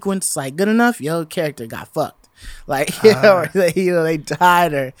that sequence like good enough, your character got fucked. Like, they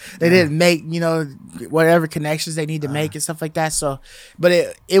died, or they didn't make, whatever connections they need to make and stuff like that. So, but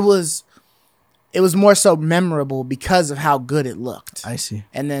it was more so memorable because of how good it looked. I see.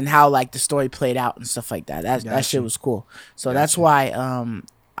 And then how like the story played out and stuff like that. That shit was cool. So that's why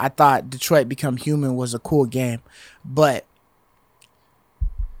I thought Detroit Become Human was a cool game. But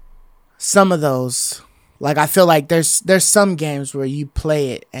some of those, like, I feel like there's some games where you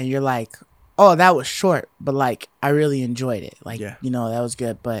play it and you're like, oh, that was short, but like I really enjoyed it. Like, that was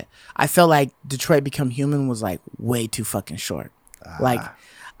good. But I felt like Detroit Become Human was like way too fucking short. Like,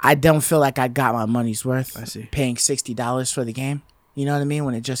 I don't feel like I got my money's worth. I see. Paying $60 for the game. You know what I mean?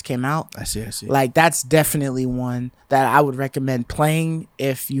 When it just came out. I see. Like, that's definitely one that I would recommend playing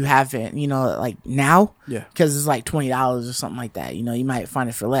if you haven't, like now. Yeah. Because it's like $20 or something like that. You might find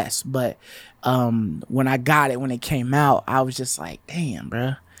it for less. But when I got it, when it came out, I was just like, damn,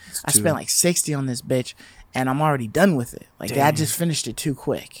 bro. I spent like $60 on this bitch, and I'm already done with it. Like, I just finished it too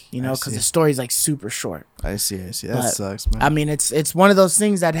quick, because the story's like super short. I see. That sucks, man. I mean, it's one of those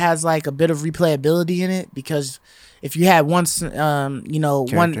things that has like a bit of replayability in it, because if you had one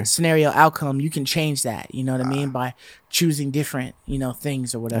scenario outcome, you can change that. You know what I mean, by choosing different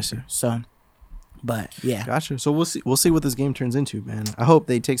things or whatever. So, but yeah, gotcha. So we'll see what this game turns into, man. I hope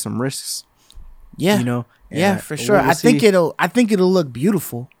they take some risks. Yeah, yeah, for sure. I think it'll look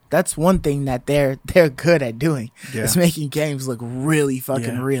beautiful. That's one thing that they're good at doing. Yeah. Is making games look really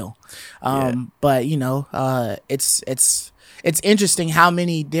fucking real. But it's interesting how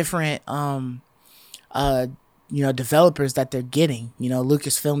many different developers that they're getting.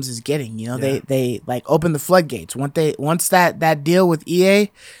 Lucasfilms is getting. They like open the floodgates. Once that deal with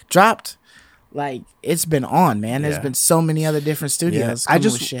EA dropped, like, it's been on, man. There's been so many other different studios coming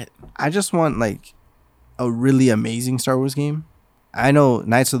with shit. I just want, like, a really amazing Star Wars game. I know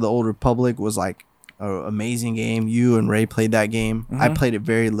Knights of the Old Republic was like an amazing game. You and Ray played that game. I played it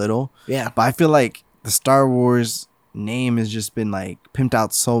very little. Yeah. But I feel like the Star Wars name has just been like pimped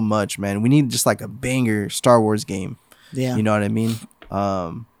out so much, man. We need just like a banger Star Wars game. Yeah. You know what I mean?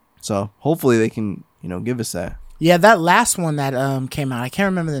 So hopefully they can, give us that. Yeah, that last one that came out, I can't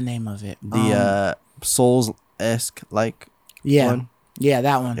remember the name of it. The Souls-esque like one. Yeah,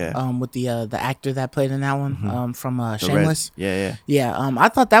 that one. Yeah. With the actor that played in that one, from Shameless. Yeah. I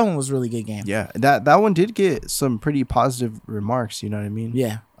thought that one was a really good game. Yeah, that one did get some pretty positive remarks. You know what I mean?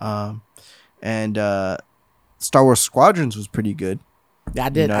 Yeah. And Star Wars Squadrons was pretty good. I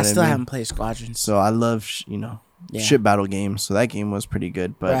did. You know I what still I mean? haven't played Squadrons. So I love ship battle games. So that game was pretty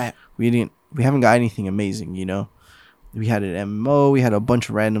good. But we haven't got anything amazing. We had an MMO. We had a bunch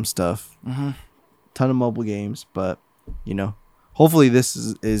of random stuff. Ton of mobile games. But hopefully this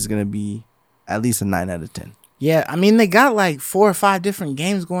is gonna be at least a 9 out of 10. Yeah, I mean, they got like 4 or 5 different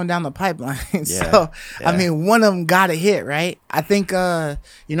games going down the pipeline. I mean, one of them got a hit, right? I think,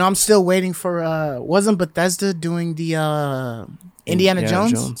 I'm still waiting for, wasn't Bethesda doing the Indiana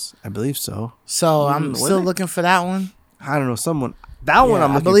Jones? I believe so. So I'm still looking for that one. I don't know. That one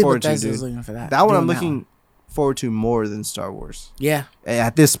I'm looking forward to, dude. Looking for that. That one I'm looking forward to more than Star Wars. Yeah.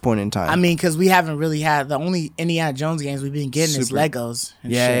 At this point in time. I mean, because we haven't really had, the only Indiana Jones games we've been getting is Legos.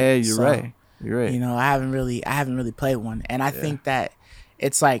 And yeah, shit. You're right. You're right. I haven't really played one, and I think that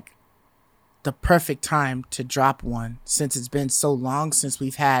it's like the perfect time to drop one since it's been so long since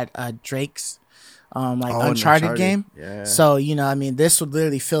we've had Drake's Uncharted game. Yeah. So this would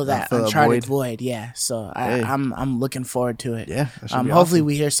literally fill that Uncharted void. Yeah. So I'm looking forward to it. Yeah. Hopefully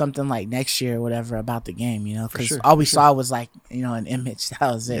we hear something like next year or whatever about the game. Because all we saw was like an image. That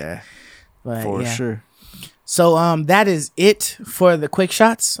was it. Yeah. But for sure. So that is it for the quick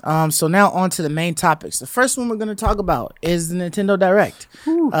shots. So now on to the main topics. The first one we're going to talk about is the Nintendo Direct.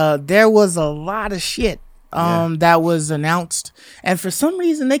 There was a lot of shit that was announced, and for some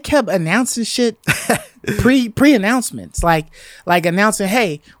reason they kept announcing shit pre-announcements, like announcing,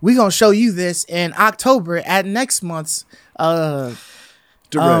 hey, we're going to show you this in October at next month's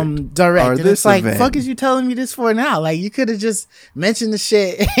direct. And it's like, fuck is you telling me this for now? Like, you could have just mentioned the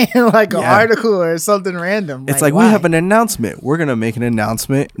shit in like an article or something random. It's like we have an announcement. We're gonna make an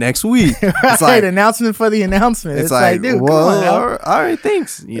announcement next week. It's like announcement for the announcement. It's like, dude, well, come on, all right,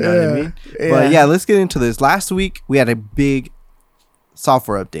 thanks. You know what I mean? But yeah, let's get into this. Last week we had a big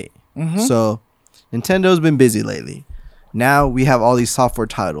software update. So Nintendo's been busy lately. Now we have all these software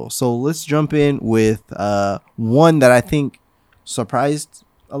titles. So let's jump in with one that I think surprised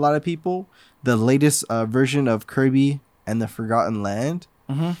a lot of people, the latest version of Kirby and the Forgotten Land.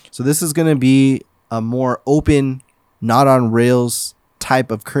 So this is going to be a more open, not on rails type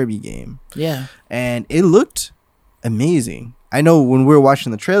of Kirby game. Yeah. And it looked amazing. I know when we were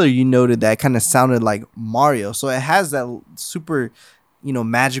watching the trailer, you noted that it kind of sounded like Mario. So it has that super,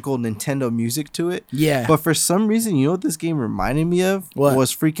 magical Nintendo music to it. Yeah. But for some reason, you know what this game reminded me of? What?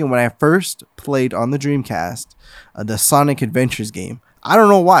 Was freaking when I first played on the Dreamcast, the Sonic Adventures game. I don't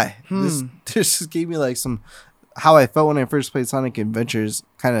know why. This just gave me like how I felt when I first played Sonic Adventures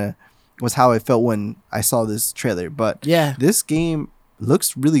kind of was how I felt when I saw this trailer. But yeah, this game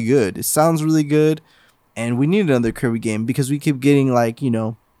looks really good. It sounds really good. And we need another Kirby game because we keep getting like,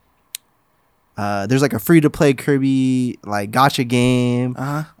 there's like a free to play Kirby like gacha game.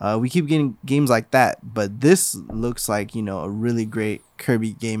 We keep getting games like that. But this looks like, a really great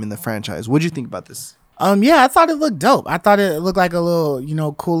Kirby game in the franchise. What'd you think about this? Yeah, I thought it looked dope. I thought it looked like a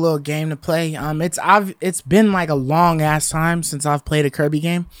little, cool little game to play. It's been like a long ass time since I've played a Kirby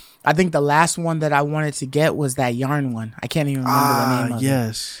game. I think the last one that I wanted to get was that Yarn one. I can't even remember the name of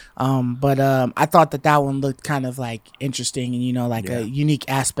it. But I thought that one looked kind of like interesting and like a unique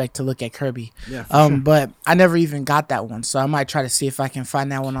aspect to look at Kirby. Yeah, for sure. But I never even got that one, so I might try to see if I can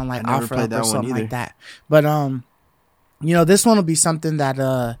find that one on like OfferUp or something like that. But this one will be something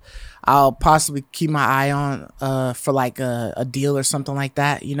that I'll possibly keep my eye on for like a deal or something like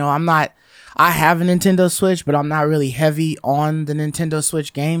that. I have a Nintendo Switch, but I'm not really heavy on the Nintendo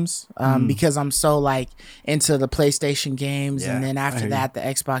Switch games because I'm so like into the PlayStation games and then after that the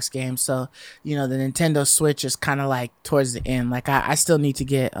Xbox games. So the Nintendo Switch is kind of like towards the end. Like I still need to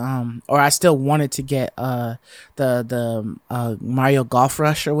get or I still wanted to get the Mario Golf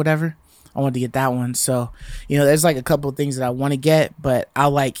Rush or whatever. I wanted to get that one. So there's like a couple of things that I want to get, but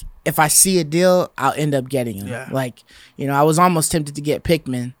I'll like if I see a deal, I'll end up getting them. Yeah. Like I was almost tempted to get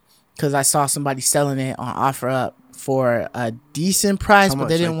Pikmin because I saw somebody selling it on OfferUp for a decent price, but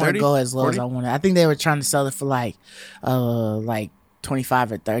they didn't want to go as low as I wanted. I think they were trying to sell it for like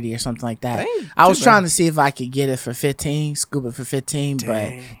 25 or 30 or something like that. Dang, I was too trying bad. to see if I could get it for 15, scoop it for 15, Dang.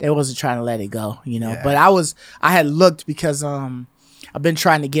 but they wasn't trying to let it go, you know. Yeah. But I had looked because I've been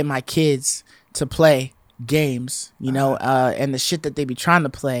trying to get my kids to play games, you know, and the shit that they be trying to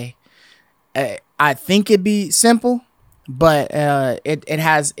play, I think it'd be simple, but it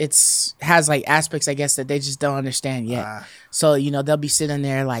has like aspects, I guess, that they just don't understand yet. So, you know, they'll be sitting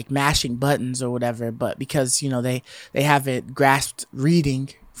there like mashing buttons or whatever, but because, you know, they haven't grasped reading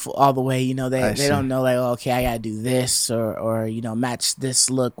for all the way, you know, they don't know like, oh, okay, I gotta do this or you know, match this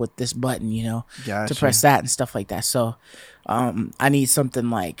look with this button, you know, Gotcha. to press that and stuff like that. So I need something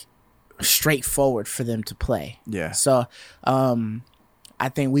like straightforward for them to play. Yeah. So I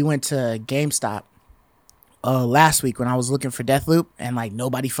think we went to GameStop last week when I was looking for Deathloop, and like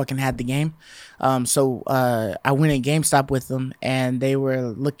nobody fucking had the game. So I went in GameStop with them, and they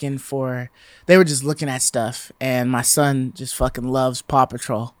were just looking at stuff, and my son just fucking loves Paw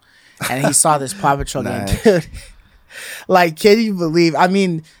Patrol, and he saw this Paw Patrol game, dude. Like, can you believe? I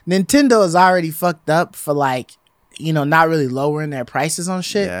mean, Nintendo is already fucked up for like, you know, not really lowering their prices on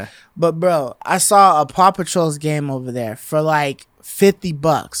shit. Yeah. But bro, I saw a Paw Patrol's game over there for like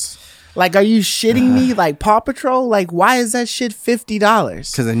 $50. Like, are you shitting me? Like, Paw Patrol? Like, why is that shit $50?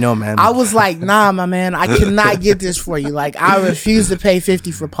 Because I know, man. I was like, nah, my man, I cannot get this for you. Like, I refuse to pay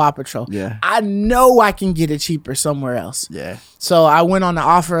 $50 for Paw Patrol. Yeah. I know I can get it cheaper somewhere else. Yeah. So I went on the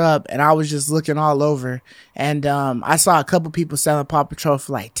offer up, and I was just looking all over, and I saw a couple people selling Paw Patrol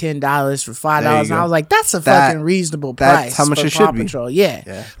for like $10 for $5, and I was like, that's a fucking reasonable price. That's how much for it Paw should be. Patrol. Yeah.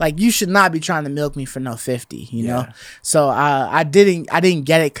 Yeah. Like, you should not be trying to milk me for no 50, you know. Yeah. So I didn't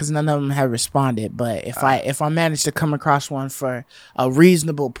get it because none of them had responded. But if I managed to come across one for a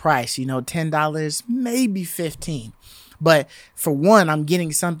reasonable price, you know, $10, maybe 15. But for one, I'm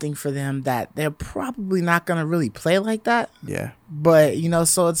getting something for them that they're probably not gonna really play like that. Yeah. But you know,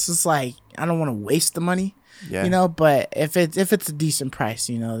 so it's just like I don't want to waste the money. Yeah. You know, but if it's a decent price,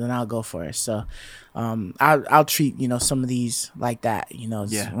 you know, then I'll go for it. So I'll treat, you know, some of these like that, you know,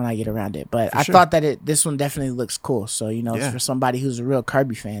 Yeah. when I get around it. But For I sure. thought that this one definitely looks cool. So, you know, Yeah. for somebody who's a real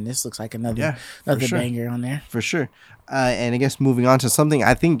Kirby fan, this looks like another sure. banger on there. For sure. And I guess moving on to something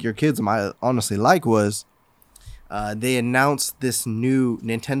I think your kids might honestly like was they announced this new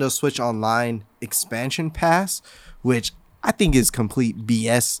Nintendo Switch Online expansion pass, which I think is complete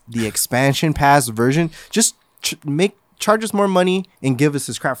BS. The expansion pass version, just charge us more money and give us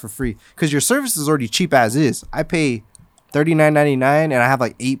this crap for free, because your service is already cheap as is. I pay $39.99 and I have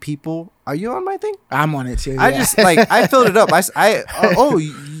like 8 people. Are you on my thing? I'm on it too. I yeah. just like I filled it up.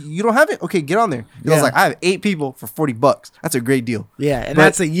 You don't have it? Okay, get on there. I was Yeah. like, I have 8 people for $40. That's a great deal. yeah, and But-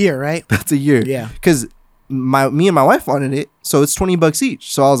 that's a year, right? That's a year. Yeah. Because me and my wife wanted it, so it's $20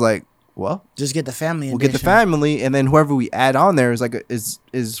 each. So I was like, well, Just get the family we'll edition. get the family, and then whoever we add on there is like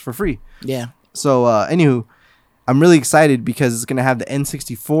is for free. Yeah. So anywho, I'm really excited because it's gonna have the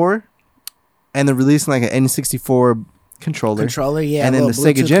N64, and they're releasing like an N64 controller, yeah. and then the little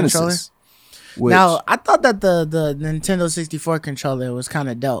Sega Bluetooth Genesis. controller. Which, Now, I thought that the Nintendo 64 controller was kind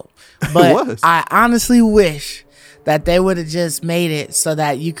of dope, but was. I honestly wish that they would have just made it so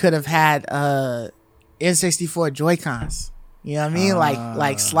that you could have had N64 Joy-Cons. You know what I mean?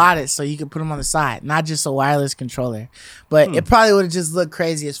 Like slotted so you could put them on the side, not just a wireless controller. But it probably would have just looked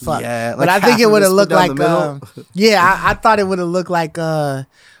crazy as fuck. Yeah, but like I think it half of would have it looked split down like the middle. I thought it would have looked like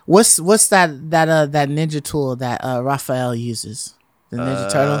what's that ninja tool that Raphael uses? The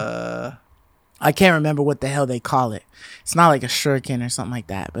Ninja Turtle? I can't remember what the hell they call it. It's not like a shuriken or something like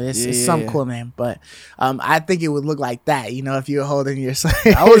that, but it's some cool name. But I think it would look like that, you know, if you were holding your.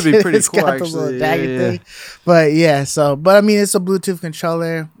 That would be pretty It's cool, got the little actually. dagger Yeah. thing. But yeah, but I mean, it's a Bluetooth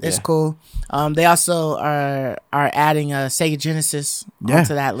controller. It's Yeah. cool. They also are adding a Sega Genesis Yeah.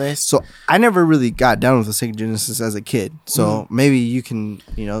 onto that list. So I never really got down with the Sega Genesis as a kid. So maybe you can,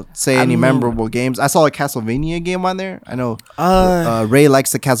 say any memorable games. I saw a Castlevania game on there. I know Ray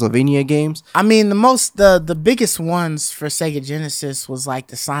likes the Castlevania games. I mean, the biggest ones for Sega Genesis was like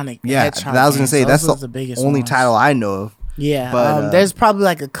the Sonic. The Yeah, Hedgehog I was gonna games. say Those that's was the biggest only ones. title I know of. Yeah, But, there's probably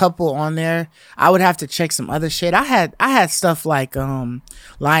like a couple on there. I would have to check some other shit. I had stuff like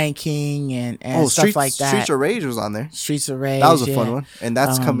Lion King and stuff like that. Streets of Rage was on there. Streets of Rage. That was a yeah. fun one, and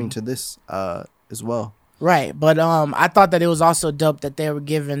that's coming to this as well. Right, but I thought that it was also dope that they were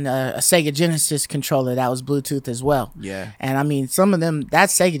giving a Sega Genesis controller that was Bluetooth as well. Yeah. And I mean, some of them, that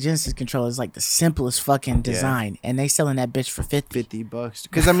Sega Genesis controller is like the simplest fucking design, and they selling that bitch for $50. $50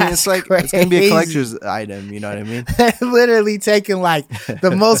 because I mean it's like it's gonna be a collector's item. You know what I mean? Literally taking like the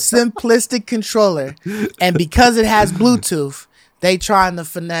most simplistic controller, and because it has Bluetooth, they trying to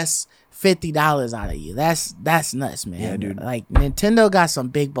finesse $50 out of you. That's nuts, man. Yeah, dude. Like Nintendo got some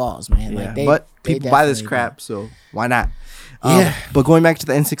big balls, man. Yeah, Like but people buy this definitely crap, so why not? Yeah. But going back to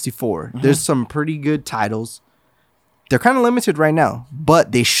the N64, there's some pretty good titles. They're kind of limited right now,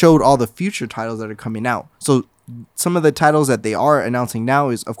 but they showed all the future titles that are coming out. So some of the titles that they are announcing now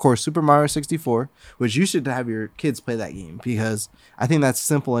is, of course, Super Mario 64, which you should have your kids play that game because I think that's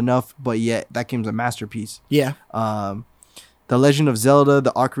simple enough, but yet that game's a masterpiece. Yeah. The Legend of Zelda,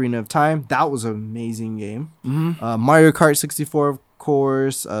 the Ocarina of Time, that was an amazing game. Mm-hmm. Mario Kart 64, of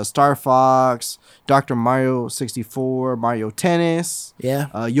course, Star Fox, Dr. Mario 64, Mario Tennis,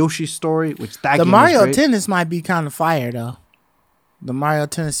 Yeah. Yoshi's Story, which that The game Mario was great. Tennis might be kind of fire though. The Mario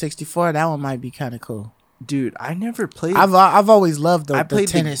Tennis 64, that one might be kind of cool. Dude, I never played. I've always loved I the played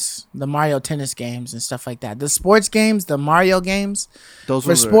tennis, the Mario Tennis games and stuff like that. The sports games, the Mario games those for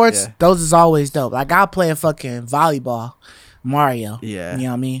ones sports, yeah. those is always dope. Like I'll play a fucking volleyball Mario. Yeah. You know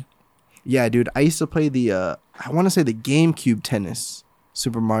what I mean? Yeah, dude, I used to play the I want to say the GameCube tennis,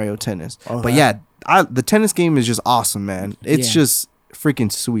 Super Mario Tennis. Okay. But yeah, the tennis game is just awesome, man. It's Yeah. just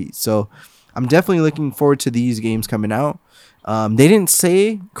freaking sweet. So I'm definitely looking forward to these games coming out. They didn't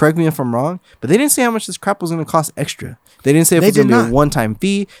say, correct me if I'm wrong, but they didn't say how much this crap was going to cost extra. They didn't say if They it's going did to be not. a one-time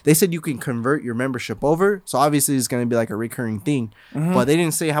fee. They said you can convert your membership over. So obviously it's going to be like a recurring thing. Mm-hmm. But they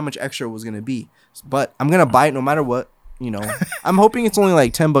didn't say how much extra it was going to be. But I'm going to buy it no matter what. You know, I'm hoping it's only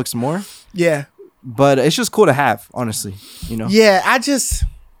like $10 more. Yeah. But it's just cool to have, honestly. You know? Yeah,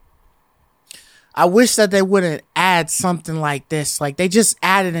 I wish that they wouldn't add something like this. Like they just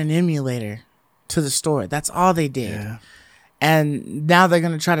added an emulator to the store. That's all they did. Yeah. And now they're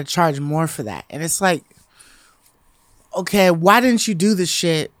going to try to charge more for that. And it's like, okay, why didn't you do this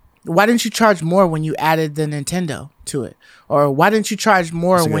shit? Why didn't you charge more when you added the Nintendo to it? Or why didn't you charge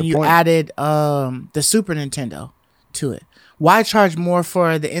more That's a when good you point. added the Super Nintendo to it? Why charge more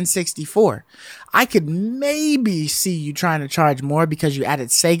for the N64? I could maybe see you trying to charge more because you added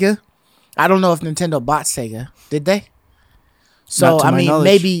Sega. I don't know if Nintendo bought Sega. Did they? So Not to I my mean,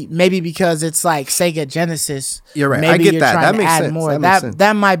 knowledge. maybe because it's like Sega Genesis. You're right. Maybe I get you're that. trying That to makes add sense. more. That makes sense.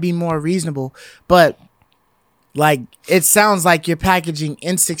 That might be more reasonable. But like, it sounds like you're packaging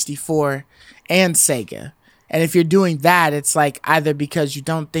N64 and Sega. And if you're doing that, it's like either because you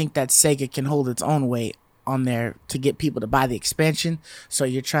don't think that Sega can hold its own weight on there to get people to buy the expansion, so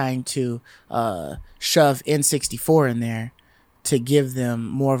you're trying to shove N64 in there to give them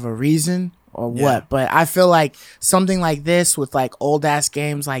more of a reason or what. Yeah. But I feel like something like this with like old ass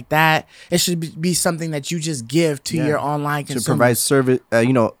games like that, it should be something that you just give to Yeah. your online To consumers. provide service,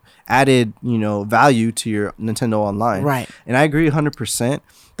 added, value to your Nintendo Online. Right. And I agree 100%.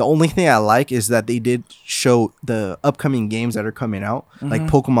 The only thing I like is that they did show the upcoming games that are coming out, like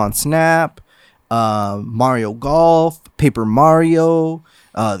Pokemon Snap, Mario Golf, Paper Mario,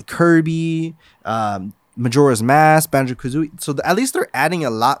 Kirby, Majora's Mask, Banjo-Kazooie. So at least they're adding a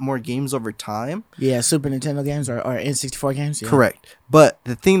lot more games over time. Yeah, Super Nintendo games or N64 games. Yeah. Correct. But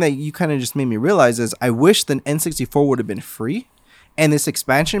the thing that you kind of just made me realize is I wish the N64 would have been free. And this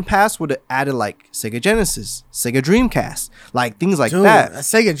expansion pass would have added like Sega Genesis, Sega Dreamcast, like things like Dude, that. a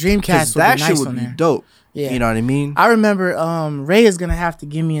Sega 'Cause Dreamcast would that be shit nice would on be there. dope. Yeah. You know what I mean? I remember Ray is gonna have to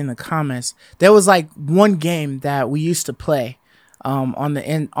give me in the comments. There was like one game that we used to play on the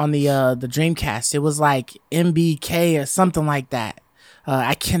Dreamcast. It was like MBK or something like that.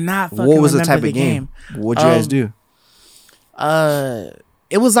 I cannot fucking What was the remember type of game? What'd you guys do?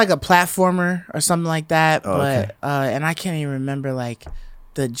 It was like a platformer or something like that, Oh, but okay. and I can't even remember like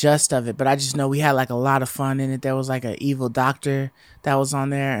the gist of it, but I just know we had like a lot of fun in it. There was like an evil doctor that was on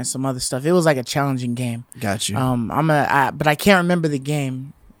there and some other stuff. It was like a challenging game. Got you. But I can't remember the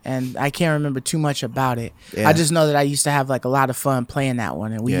game and I can't remember too much about it. Yeah. I just know that I used to have like a lot of fun playing that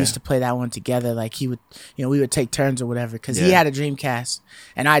one, and we Yeah. used to play that one together. Like he would, we would take turns or whatever, because he Yeah. had a Dreamcast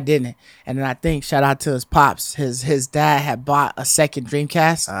and I didn't. And then I think, shout out to his pops, his dad had bought a second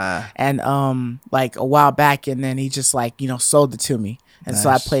Dreamcast and like a while back, and then he just like sold it to me, and so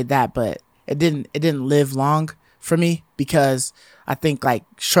I Nice. played that, but it didn't live long for me because I think like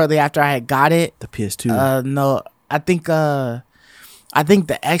shortly after I had got it, the PS2. no, I think the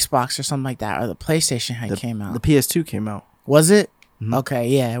Xbox or something like that, or the PlayStation came out. The PS2 came out. Was it? Mm-hmm. Okay,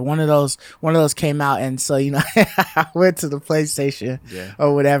 yeah. One of those came out, and so I went to the PlayStation Yeah.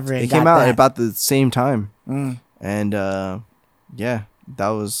 or whatever. And It came got out that. at about the same time. Mm. And yeah,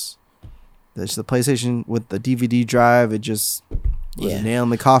 that's the PlayStation with the DVD drive. It just was Yeah. a nail in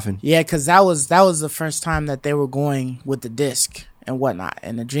the coffin. Yeah, because that was the first time that they were going with the disc and whatnot,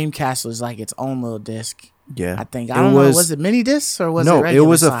 and the Dreamcast was like its own little disc. Yeah, I think I don't know. Was it mini discs or was it no? It regular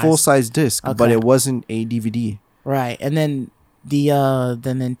was a size? full size disc, but Okay. it wasn't a DVD. Right, and then the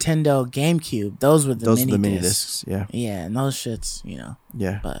Nintendo GameCube. Those were the mini discs. Yeah. Yeah, and those shits,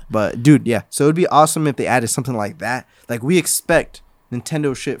 Yeah. But dude, yeah. So it'd be awesome if they added something like that. Like we expect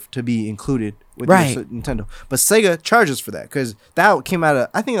Nintendo shit to be included with Nintendo, but Sega charges for that because that came out of.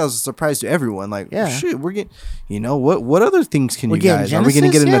 I think that was a surprise to everyone. Like, shit, we're getting. What other things can you guys? Genesis? Are we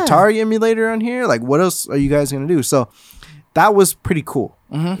gonna get an Atari emulator on here? Like, what else are you guys gonna do? So that was pretty cool.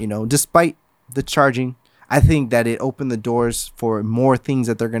 Mm-hmm. Despite the charging, I think that it opened the doors for more things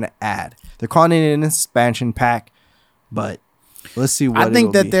that they're gonna add. They're calling it an expansion pack, but let's see what I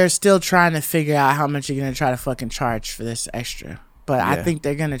think that they're still trying to figure out how much you're gonna try to fucking charge for this extra. But I think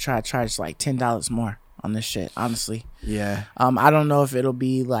they're gonna try to charge like $10 more on this shit, honestly. Yeah. I don't know if it'll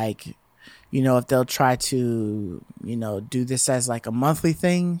be like, if they'll try to, do this as like a monthly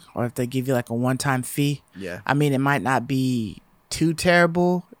thing, or if they give you like a one-time fee. Yeah. I mean, it might not be too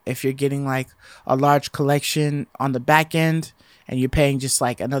terrible if you're getting like a large collection on the back end and you're paying just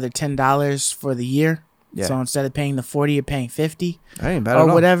like another $10 for the year. Yeah. So instead of paying the $40, you're paying $50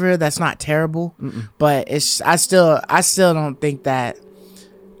 or whatever. That's not terrible. But I still don't think that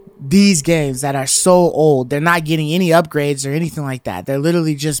these games that are so old, they're not getting any upgrades or anything like that. They're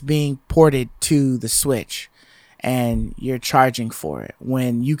literally just being ported to the Switch, and you're charging for it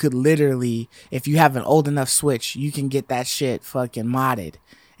when you could literally, if you have an old enough Switch, you can get that shit fucking modded,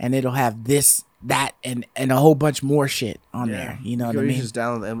 and it'll have this, that, and a whole bunch more shit on there. You know what I mean? You just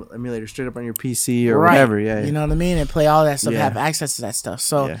download the emulator straight up on your PC or whatever. Yeah, you know what I mean, and play all that stuff. Have access to that stuff.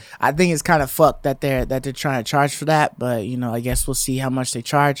 So I think it's kind of fucked that they're trying to charge for that. But I guess we'll see how much they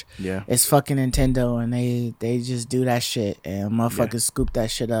charge. Yeah, it's fucking Nintendo, and they just do that shit, and motherfuckers scoop that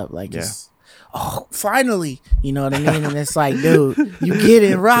shit up like it's. Oh, finally, you know what I mean? And it's like, dude, you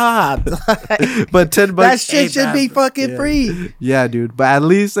getting robbed. But $10, that shit should be fucking free. Yeah, dude. But at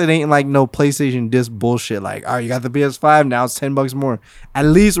least it ain't like no PlayStation disc bullshit. Like, all right, you got the PS5, now it's $10 more. At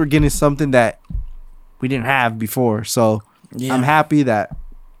least we're getting something that we didn't have before. So I'm happy that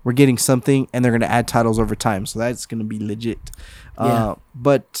we're getting something, and they're gonna add titles over time. So that's gonna be legit.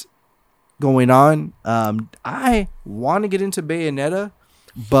 But going on, I want to get into Bayonetta,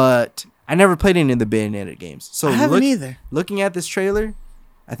 but I never played any of the Bayonetta games. So I haven't either. Looking at this trailer,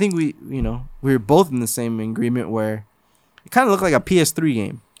 I think we were both in the same agreement where it kind of looked like a PS3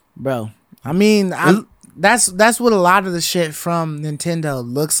 game. Bro, I mean, that's what a lot of the shit from Nintendo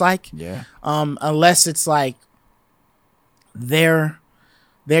looks like. Yeah. Unless it's like their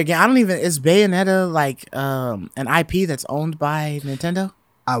game. I don't even, is Bayonetta like an IP that's owned by Nintendo?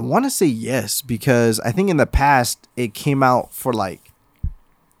 I want to say yes, because I think in the past it came out for like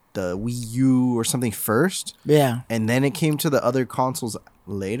the Wii U or something first. Yeah. And then it came to the other consoles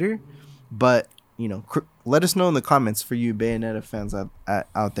later. But, let us know in the comments for you Bayonetta fans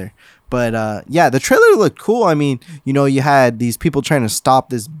out there. But, the trailer looked cool. I mean, you had these people trying to stop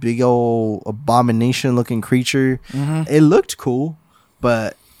this big old abomination-looking creature. Mm-hmm. It looked cool.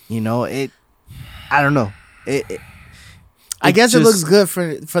 But, I don't know. I guess it looks good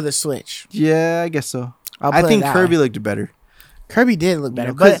for the Switch. Yeah, I guess so. I think Kirby looked better. Kirby did look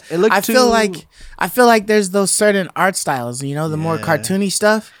better, but I feel like there's those certain art styles, the more cartoony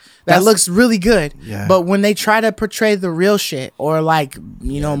stuff that looks really good. Yeah. But when they try to portray the real shit or like,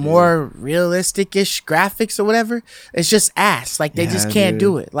 more realistic-ish graphics or whatever, it's just ass. Like they just can't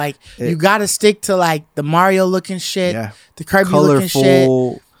do it. Like you got to stick to like the Mario looking shit, the Kirby looking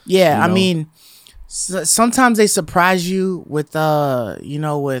shit. Yeah, I mean, sometimes they surprise you with with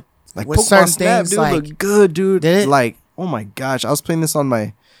Pokemon certain Snap, things. Dude, like, look good, dude. Did it? Like, oh my gosh, I was playing this on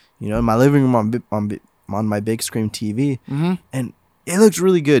my, in my living room on my big screen TV, and it looked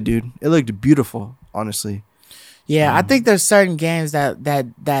really good, dude. It looked beautiful, honestly. Yeah, I think there's certain games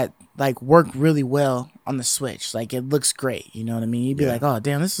that like work really well on the Switch. Like it looks great, you know what I mean? You'd be like, oh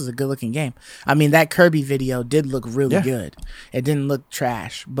damn, this is a good looking game. I mean, that Kirby video did look really good. It didn't look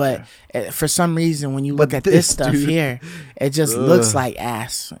trash, but for some reason when you look at this stuff here, it just looks like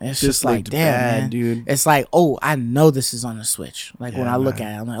ass. It's just like, damn, man, dude. It's like, oh, I know this is on the Switch. Like when I look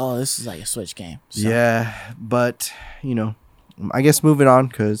at it, I'm like, oh, this is like a Switch game. So. Yeah, but I guess moving on,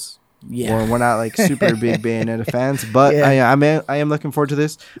 because we're not like super big Bayonetta fans, but I am looking forward to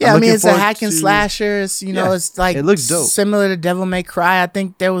this. Yeah, I mean, it's a hack and slasher. It's, it's like, it looks dope, similar to Devil May Cry. I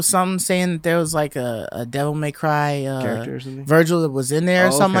think there was something saying that there was like a Devil May Cry character or something. Virgil that was in there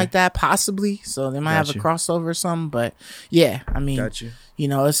or something like that, possibly. So they might have a crossover or something. But yeah, I mean,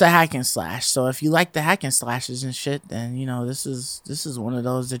 it's a hack and slash. So if you like the hack and slashes and shit, then this is one of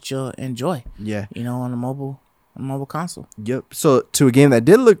those that you'll enjoy. Yeah, on a mobile console. Yep. So to a game that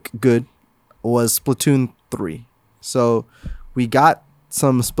did look good was Splatoon 3. So we got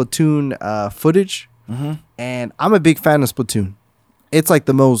some Splatoon footage And I'm a big fan of Splatoon. It's like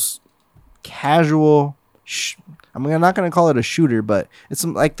the most casual. I'm not gonna call it a shooter, but it's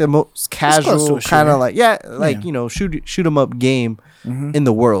like the most casual kind of like shoot 'em up game in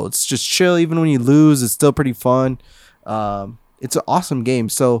the world. It's just chill. Even when you lose, it's still pretty fun. It's an awesome game.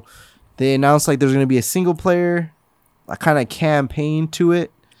 So they announced like there's gonna be a single player, a kind of campaign to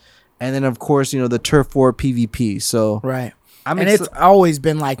it, and then of course the turf war PvP. So right. It's always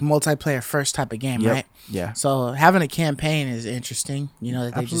been like multiplayer first type of game, right? Yeah. So having a campaign is interesting.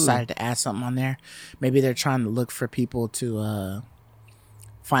 That they decided to add something on there. Maybe they're trying to look for people to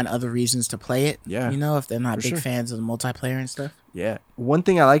find other reasons to play it. Yeah. If they're not big fans of the multiplayer and stuff. Yeah. One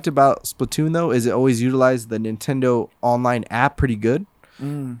thing I liked about Splatoon though is it always utilized the Nintendo Online app pretty good.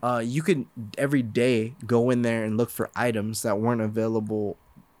 You could every day go in there and look for items that weren't available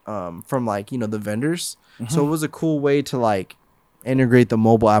from like the vendors. So it was a cool way to like integrate the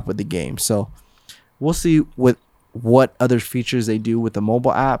mobile app with the game. So we'll see what other features they do with the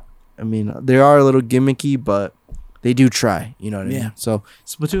mobile app. I mean, they are a little gimmicky, but they do try. You know what I mean? So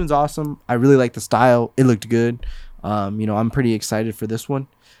Splatoon's awesome. I really like the style. It looked good. I'm pretty excited for this one.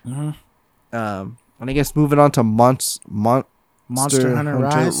 And I guess moving on to Monster Hunter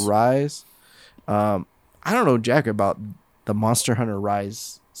Rise. I don't know jack about the Monster Hunter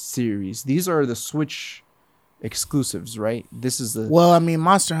Rise series. These are the Switch exclusives, right? This is the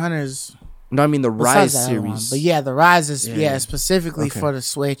Monster Hunter's. No, I mean the Rise series. But yeah, the Rise is specifically for the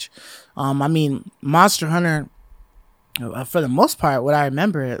Switch. Monster Hunter, for the most part, what I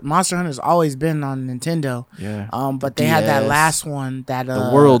remember, Monster Hunter's always been on Nintendo. Yeah. But they had that last one that the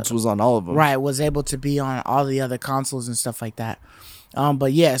Worlds was on all of them. Right, was able to be on all the other consoles and stuff like that.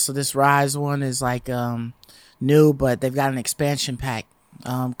 But yeah, so this Rise one is like new, but they've got an expansion pack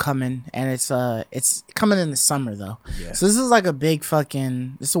coming, and it's coming in the summer though. Yeah. So this is like a big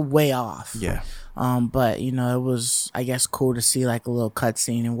it's a way off. Yeah. But it was, I guess, cool to see like a little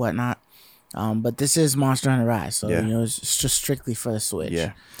cutscene and whatnot. But this is Monster Hunter Rise, so it's just strictly for the Switch.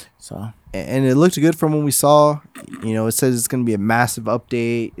 Yeah. So and it looked good from when we saw. It says it's gonna be a massive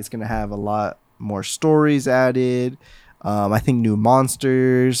update. It's gonna have a lot more stories added. I think new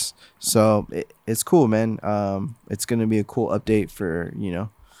monsters. So it's cool, man. It's gonna be a cool update for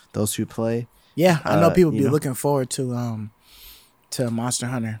those who play. Yeah, I know people be looking forward to Monster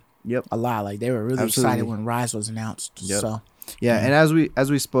Hunter. Yep, a lot. Like they were really excited when Rise was announced. Yep. So yeah, and as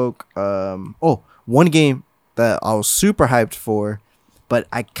we spoke, one game that I was super hyped for, but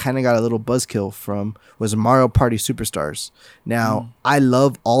I kind of got a little buzzkill from was Mario Party Superstars. Now I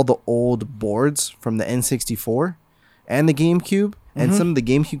love all the old boards from the N64. And the GameCube, and some of the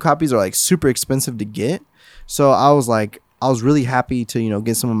GameCube copies are like super expensive to get. So I was really happy to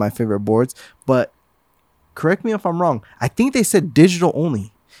get some of my favorite boards. But correct me if I'm wrong. I think they said digital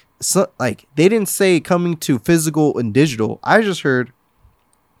only. So like they didn't say coming to physical and digital. I just heard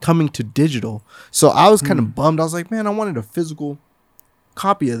coming to digital. So I was kind of bummed. I was like, man, I wanted a physical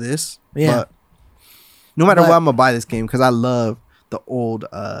copy of this. Yeah. But no matter what, I'm gonna buy this game because I love the old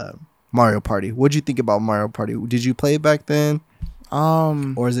Mario Party. What'd you think about Mario Party? Did you play it back then?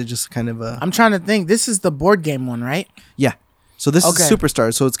 Or is it just kind of a... I'm trying to think. This is the board game one, right? Yeah. So this is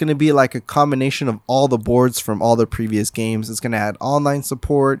Superstar. So it's going to be like a combination of all the boards from all the previous games. It's going to add online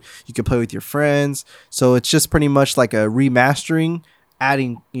support. You can play with your friends. So it's just pretty much like a remastering,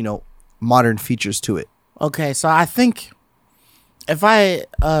 adding, modern features to it. Okay. So I think if Ray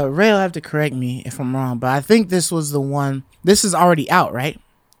will have to correct me if I'm wrong, but I think this was the one. This is already out, right?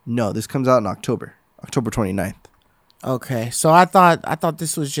 No, this comes out in October 29th. Okay, so I thought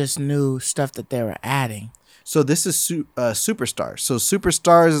this was just new stuff that they were adding. So this is Superstars. So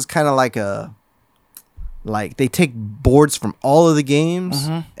Superstars is kind of like they take boards from all of the games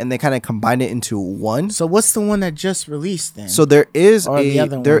and they kind of combine it into one. So what's the one that just released then? So there is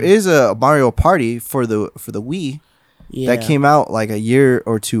a Mario Party for the Wii that came out like a year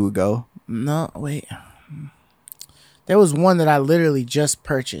or two ago. No, wait. There was one that I literally just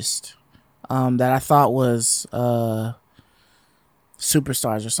purchased that I thought was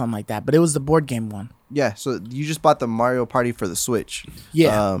Superstars or something like that. But it was the board game one. Yeah, so you just bought the Mario Party for the Switch.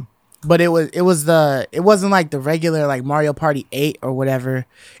 Yeah. But it wasn't like the regular like Mario Party 8 or whatever.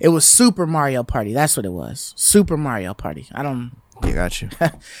 It was Super Mario Party. That's what it was. Super Mario Party. Yeah, got you.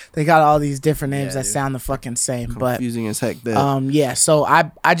 They got all these different names that sound the fucking same. Confusing as heck. Yeah. So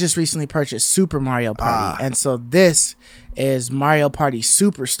I just recently purchased Super Mario Party, and so this is Mario Party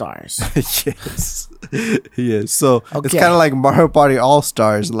Superstars. Yes. Yes. So it's kind of like Mario Party All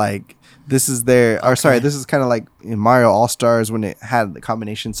Stars. Like this is this is kind of like in Mario All Stars when it had the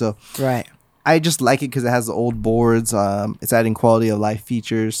combination. So right. I just like it because it has the old boards. It's adding quality of life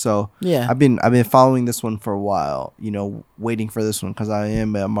features. So Yeah. I've been following this one for a while. Waiting for this one because I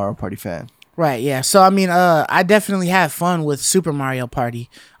am a Mario Party fan. Right, yeah. So I mean, I definitely had fun with Super Mario Party.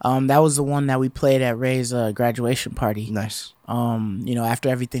 That was the one that we played at Ray's graduation party. Nice. After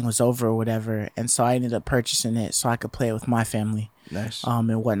everything was over or whatever, and so I ended up purchasing it so I could play it with my family. Nice.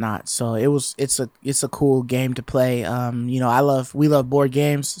 And whatnot. So it's a cool game to play. We love board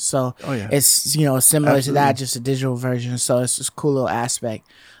games, so it's similar Absolutely. to that, just a digital version. So it's just a cool little aspect.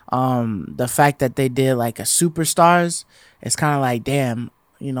 The fact that they did like a Superstars, it's kind of like, damn,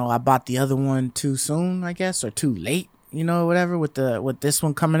 I bought the other one too soon, I guess, or too late, whatever, with this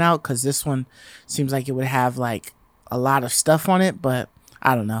one coming out, because this one seems like it would have like a lot of stuff on it, but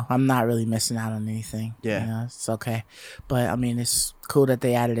I don't know. I'm not really missing out on anything. Yeah. It's okay. But I mean, it's cool that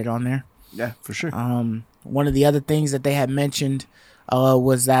they added it on there. Yeah, for sure. One of the other things that they had mentioned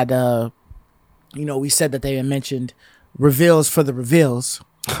was that we said that they had mentioned reveals for the reveals.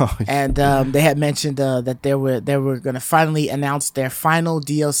 And they had mentioned that they were going to finally announce their final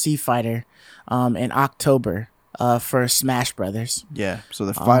DLC fighter in October for Smash Brothers. Yeah. So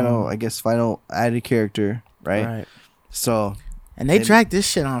the final added character, right? So. And they dragged this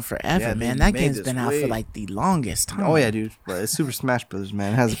shit on forever, Yeah, man. they That made game's this been out for like the longest time. Oh yeah, dude. But it's Super Smash Brothers,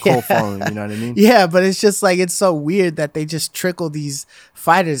 man. It has a cult following. You know what I mean? Yeah, but it's just like, it's so weird that they just trickle these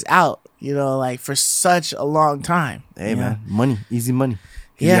fighters out, like for such a long time. Hey, man, money, easy money.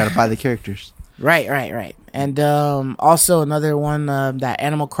 You Yeah. gotta buy the characters. Right. And also another one, that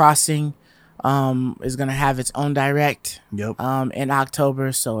Animal Crossing is gonna have its own direct Yep. in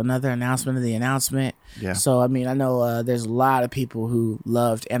October. So another announcement of the announcement. Yeah. So I mean, I know there's a lot of people who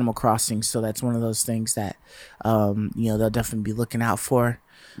loved Animal Crossing, so that's one of those things that they'll definitely be looking out for.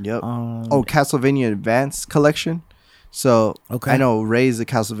 Yep. Castlevania Advance Collection. So Okay. I know Ray's a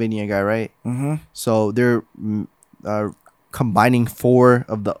Castlevania guy, right? Mm-hmm. So they're combining 4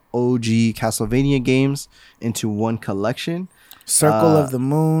 of the OG Castlevania games into one collection. Circle of the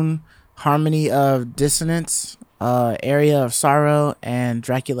Moon, Harmony of Dissonance, Area of Sorrow, and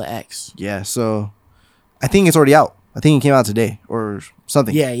Dracula X. Yeah. So I think it's already out. I think it came out today or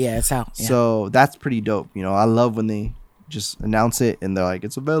something. Yeah, it's out. Yeah. So that's pretty dope. I love when they just announce it and they're like,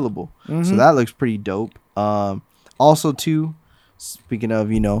 it's available. Mm-hmm. So that looks pretty dope. Also too, speaking of,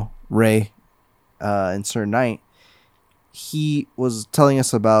 Ray, and Sir Knight, he was telling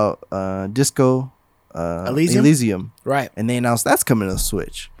us about Disco Elysium. Right. And they announced that's coming to the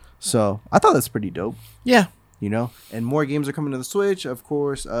Switch. So I thought that's pretty dope. Yeah. And more games are coming to the Switch. Of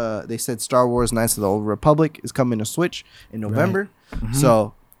course, they said Star Wars Knights of the Old Republic is coming to Switch in November. Right. Mm-hmm.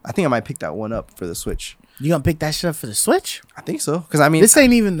 So I think I might pick that one up for the Switch. You gonna pick that shit up for the Switch? I think so. Because I mean, This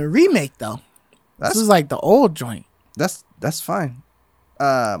ain't even the remake though. This is like the old joint. that's fine.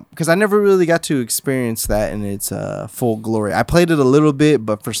 Because I never really got to experience that in its full glory. I played it a little bit,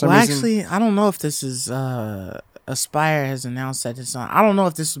 but for some reason, Actually, I don't know if this is Aspire has announced that it's on. I don't know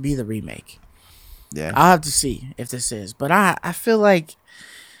if this will be the remake. yeah, I'll have to see if this is. But I feel like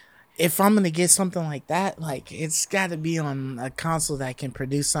if I'm gonna get something like that, like it's got to be on a console that can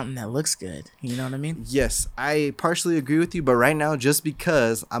produce something that looks good. You know what I mean? yes, I partially agree with you. But right now, just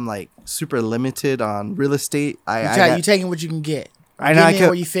because I'm like super limited on real estate, You taking what you can get. I know I Getting in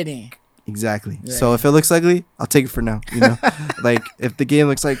where you fit in. Exactly. Yeah. So if it looks ugly, I'll take it for now. Like if the game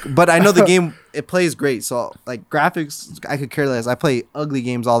looks like, but I know the game it plays great. So like graphics, I could care less. I play ugly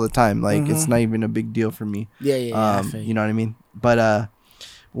games all the time. Like it's not even a big deal for me. Yeah. I feel You know what I mean? But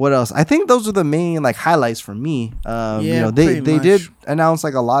what else? I think those are the main like highlights for me. They did announce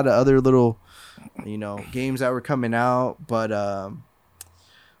like a lot of other little, games that were coming out, but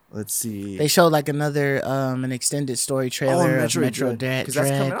let's see. They showed like another an extended story trailer of Metro Dread. Because that's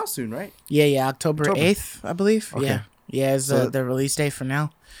coming out soon, right? Yeah, October 8th, I believe. Okay. Yeah, is the release date for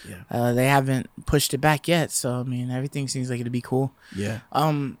now. Yeah. They haven't pushed it back yet, so I mean everything seems like it'd be cool. Yeah.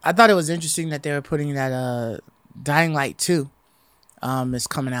 I thought it was interesting that they were putting that Dying Light 2 is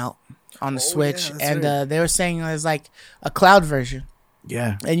coming out on the Switch, yeah, that's and right. they were saying there's like a cloud version.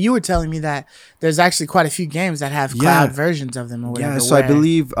 Yeah. And you were telling me that there's actually quite a few games that have cloud versions of them or whatever. Yeah, so I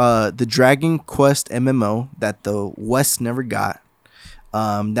believe the Dragon Quest MMO that the West never got,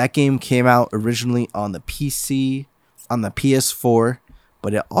 that game came out originally on the PC, on the PS4,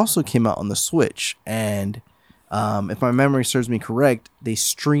 but it also came out on the Switch. And if my memory serves me correct, they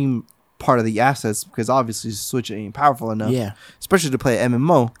stream part of the assets because obviously the Switch ain't powerful enough, especially to play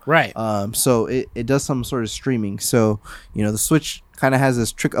MMO. Right. So it does some sort of streaming. So, the Switch kind of has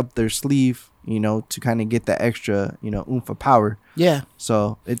this trick up their sleeve to kind of get that extra, oomph of power. Yeah.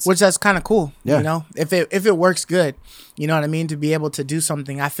 So it's which that's kind of cool. Yeah. If it works good, you know what I mean, to be able to do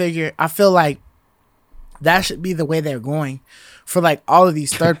something. I feel like that should be the way they're going for like all of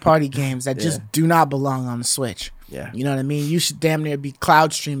these third party games that just do not belong on the Switch. Yeah. You know what I mean? You should damn near be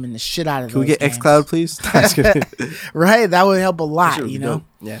cloud streaming the shit out of Can those we get games. xCloud, please? Right? That would help a lot, Sure, you know? dope.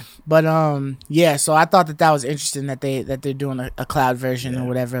 Yeah. But yeah, so I thought that was interesting that they're doing a cloud version or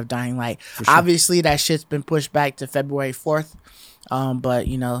whatever of Dying Light. Sure. Obviously that shit's been pushed back to February 4th. But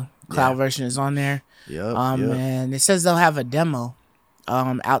cloud version is on there. Yep. And it says they'll have a demo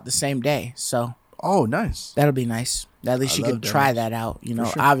out the same day. So Oh, nice. that'll be nice. At least you love could try demos. that out. For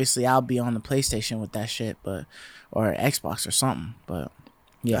sure. Obviously I'll be on the PlayStation with that shit, or Xbox or something. But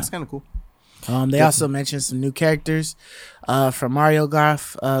yeah. That's kind of cool. They also mentioned some new characters from Mario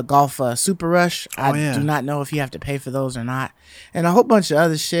Golf Super Rush. I do not know if you have to pay for those or not. And a whole bunch of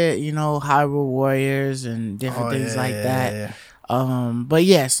other shit, Hyrule Warriors and different things like that. Yeah. But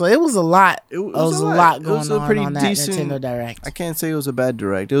yeah, so it was a lot. It was a lot going a pretty on that decent Nintendo Direct. I can't say it was a bad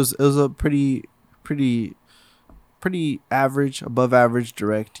direct. It was a pretty average, above average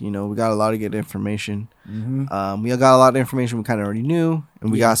direct. We got a lot of good information. Mm-hmm. We got a lot of information we kind of already knew,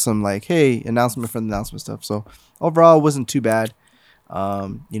 and we got some like, hey, announcement for the announcement stuff. So overall, it wasn't too bad.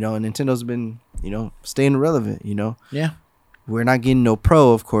 And Nintendo's been, staying relevant. Yeah. We're not getting no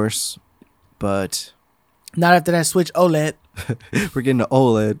Pro, of course, but Not after that Switch OLED. we're getting the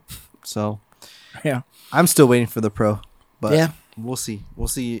OLED. So Yeah. I'm still waiting for the Pro, but Yeah. we'll see. We'll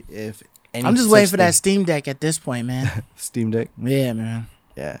see if any. I'm just waiting such for that thing- Steam Deck at this point, man. Steam Deck. Yeah, man.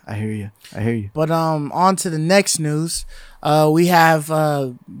 Yeah, I hear you. But on to the next news. We have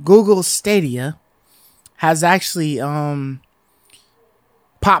Google Stadia has actually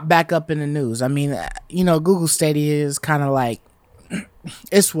popped back up in the news. I mean, Google Stadia is kind of like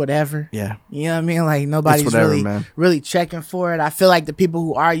it's whatever. Yeah. You know what I mean? Like nobody's whatever, man. really checking for it. I feel like the people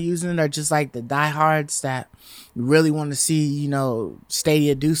who are using it are just like the diehards that really want to see,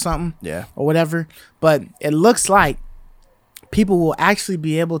 Stadia do something. Yeah. Or whatever. But it looks like people will actually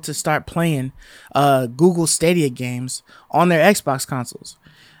be able to start playing Google Stadia games on their Xbox consoles.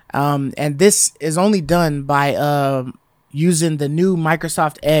 And this is only done by using the new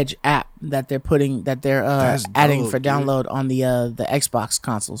Microsoft Edge app that they're That's adding dope, for dude. download on the Xbox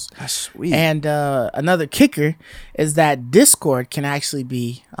consoles. That's sweet. And another kicker is that Discord can actually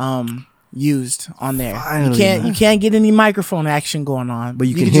be used on there. Finally, You can't get any microphone action going on, But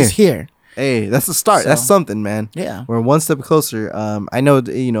you can can just hear. Hey, that's the start. So- That's something, man. Yeah. We're one step closer. I know,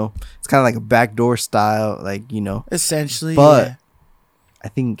 it's kind of like a backdoor style, Essentially, But- yeah. I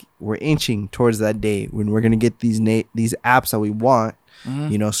think we're inching towards that day when we're gonna get these apps that we want.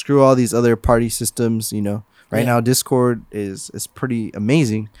 Mhm. Screw all these other party systems. Right Yeah. now Discord is pretty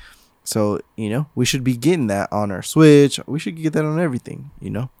amazing. So we should be getting that on our Switch. We should get that on everything.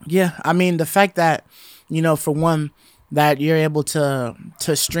 Yeah, I mean the fact that for one that you're able to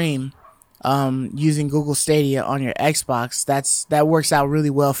stream using Google Stadia on your Xbox, that works out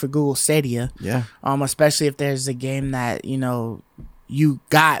really well for Google Stadia. Yeah. Especially if there's a game that you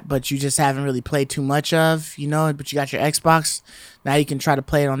got but you just haven't really played too much of, but you got your Xbox. Now you can try to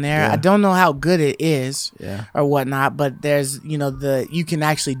play it on there. Yeah. I don't know how good it is Yeah. or whatnot, but there's you can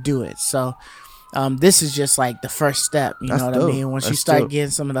actually do it. So this is just like the first step, you That's know what dope. I mean? Once you That's start dope. getting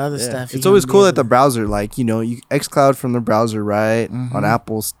some of the other stuff, It's you're always gonna be cool able that the to- browser, you xCloud from the browser, right? On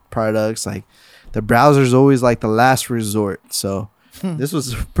Apple's products, the browser is always like the last resort. So this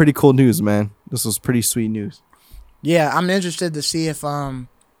was pretty cool news, man. This was pretty sweet news. Yeah, I'm interested to see if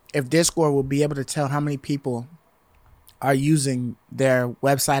Discord will be able to tell how many people are using their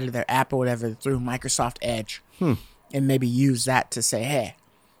website or their app or whatever through Microsoft Edge, and maybe use that to say, hey,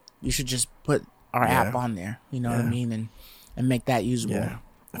 you should just put our app on there. You know what I mean, and make that usable. Yeah.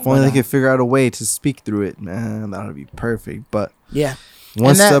 If only they could figure out a way to speak through it, man, that would be perfect. But Yeah, one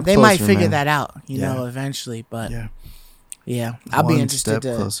and step they closer, might figure man. that out, Yeah. eventually. But Yeah. yeah, I'll be One interested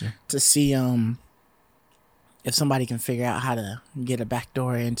step closer. to see if somebody can figure out how to get a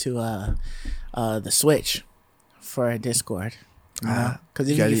backdoor into the Switch for a Discord. Because if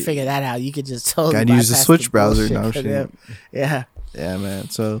you gotta- can figure that out, you could just totally gotta use the bypass Switch browser. bullshit No for shit. them. Yeah, Yeah, man.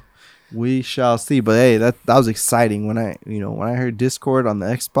 So we shall see. But hey, that was exciting when I heard Discord on the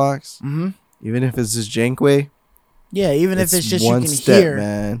Xbox. Mm-hmm. Even if it's just jank way, yeah. Even if it's just one you can step, hear,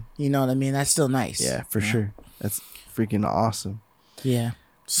 man. you know what I mean. That's still nice. Yeah, for sure. That's freaking awesome. Yeah.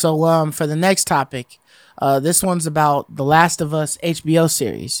 So for the next topic, this one's about the Last of Us HBO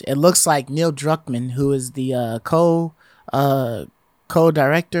series. It looks like Neil Druckmann, who is the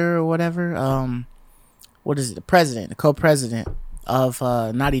co-director or whatever, what is it? The co-president of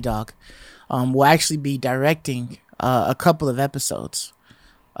Naughty Dog. will actually be directing a couple of episodes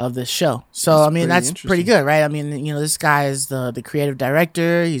of this show. So That's I mean, pretty that's pretty good, right? I mean, this guy is the creative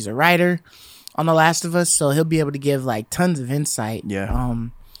director. He's a writer on The Last of Us, so he'll be able to give like tons of insight. Yeah.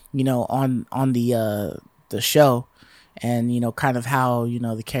 On the show, and kind of how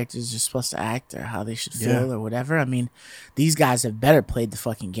the characters are supposed to act or how they should feel or whatever. I mean, these guys have better played the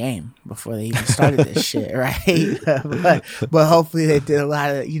fucking game before they even started this shit, right? but hopefully they did a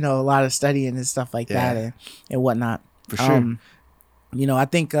lot of studying and stuff like that and whatnot. For sure. I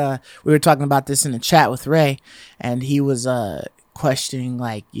think we were talking about this in the chat with Ray, and he was questioning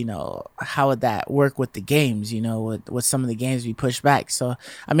like, how would that work with the games, with some of the games we push back. So,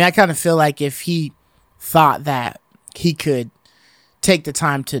 I mean, I kind of feel like if he thought that he could take the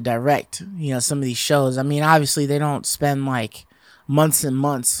time to direct, some of these shows, I mean, obviously they don't spend like months and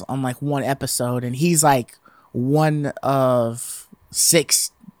months on like one episode, and he's like one of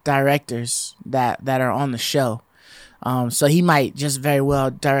 6 directors that are on the show. So he might just very well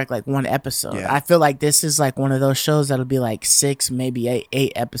direct like one episode. I feel like this is like one of those shows that'll be like 6, maybe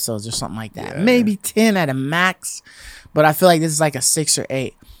 8 episodes or something like that. Maybe 10 at a max. But I feel like this is like a 6 or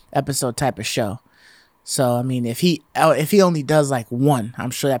 8 episode type of show. So I mean, if he only does like one,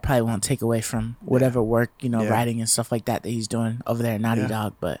 I'm sure that probably won't take away from whatever work, writing and stuff like that he's doing over there at Naughty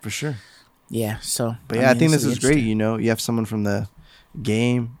Dog. But for sure. Yeah. So. But I think this is great. You have someone from the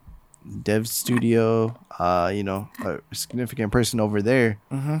game dev studio, a significant person over there.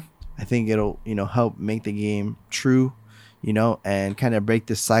 I think it'll help make the game true, and kind of break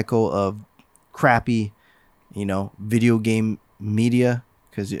the cycle of crappy video game media,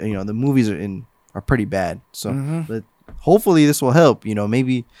 because the movies are pretty bad. So but hopefully this will help.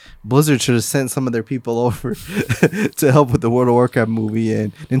 Maybe Blizzard should have sent some of their people over to help with the World of Warcraft movie,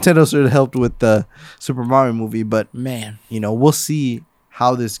 and Nintendo should have helped with the Super Mario movie. But man, we'll see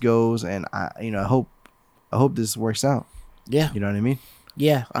how this goes, and I hope this works out. Yeah, you know what I mean.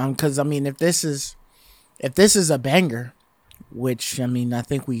 Yeah, because I mean, if this is a banger, which I mean, I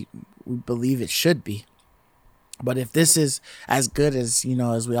think we believe it should be, but if this is as good as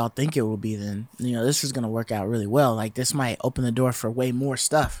as we all think it will be, then this is gonna work out really well. Like, this might open the door for way more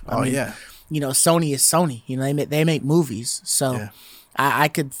stuff. I mean, Sony is Sony. They make movies, so. Yeah. I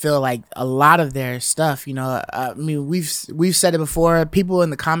could feel like a lot of their stuff, I mean, we've said it before. People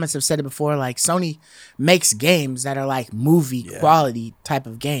in the comments have said it before. Like, Sony makes games that are like movie quality type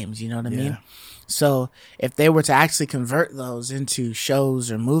of games. You know what I mean? So if they were to actually convert those into shows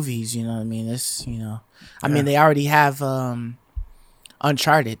or movies, you know what I mean? I mean, they already have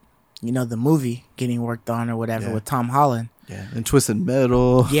Uncharted, the movie getting worked on or whatever with Tom Holland. Yeah, and Twisted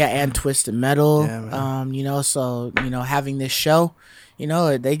Metal. Yeah, and Twisted Metal. Yeah, so having this show,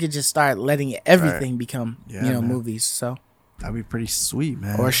 they could just start letting everything become movies. So that'd be pretty sweet,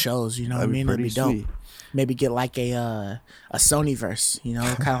 man. Or shows, what I mean? It'd be dope. Sweet. Maybe get like a Sonyverse,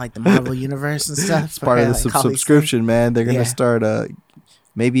 kind of like the Marvel universe and stuff. It's part of the subscription, man. They're gonna start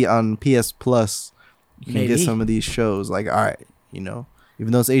maybe on PS Plus. You can get some of these shows. Like, all right,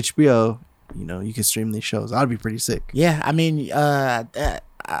 even though it's HBO, you can stream these shows. That'd be pretty sick. Yeah, I mean, I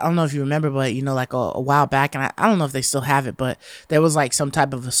don't know if you remember, but like a while back, and I don't know if they still have it, but there was like some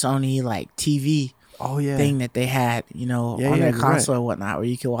type of a Sony like TV thing that they had, on their console or whatnot, where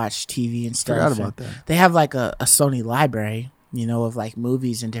you could watch TV and stuff. Forgot about that. They have like a Sony library, of like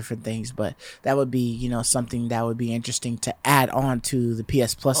movies and different things, but that would be, something that would be interesting to add on to the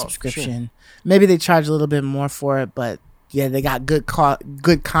PS Plus subscription. Sure. Maybe they charge a little bit more for it, but yeah, they got good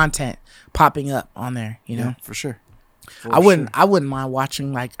content popping up on there, Yeah, for sure. I wouldn't mind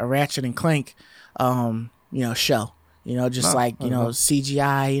watching like a Ratchet and Clank, show.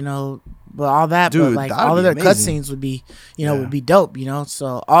 CGI, but all that. Dude, but like all of their cutscenes would be, would be dope.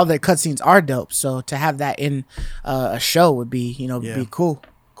 So all their cutscenes are dope. So to have that in a show would be, be cool.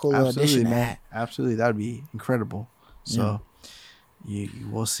 Cool little addition, man. Absolutely, that would be incredible. So.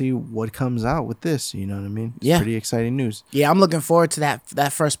 We'll see what comes out with this. You know what I mean? It's pretty exciting news. Yeah, I'm looking forward to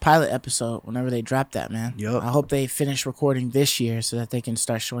that first pilot episode whenever they drop that, man. Yep. I hope they finish recording this year so that they can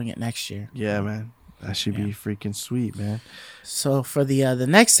start showing it next year. Yeah, man. That should be freaking sweet, man. So for the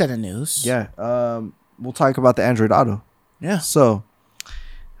next set of news. Yeah. We'll talk about the Android Auto. Yeah. So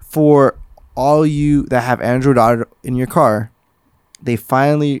for all you that have Android Auto in your car, they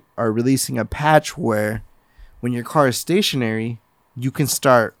finally are releasing a patch where when your car is stationary, you can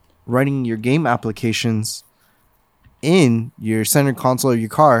start running your game applications in your center console of your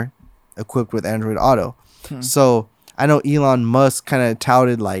car equipped with Android Auto. So I know Elon Musk kind of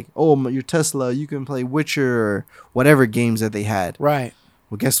touted like, oh, your Tesla, you can play Witcher or whatever games that they had. Right.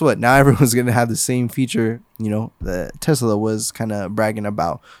 Well, guess what? Now everyone's gonna have the same feature, that Tesla was kind of bragging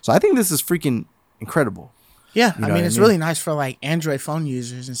about. So I think this is freaking incredible. Yeah, I mean, it's really nice for like Android phone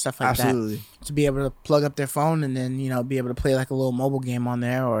users and stuff like Absolutely. that to be able to plug up their phone and then be able to play like a little mobile game on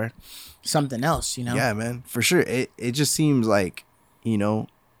there or something else. Yeah, man, for sure. It just seems like,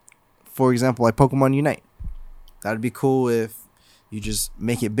 for example, like Pokemon Unite. That'd be cool if you just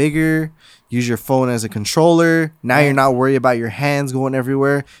make it bigger, use your phone as a controller. Now you're not worried about your hands going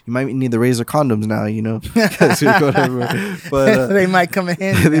everywhere. You might need the Razer condoms now, because you're going everywhere. But they might come in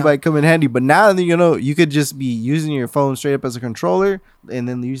handy. They might come in handy. But now, you could just be using your phone straight up as a controller, and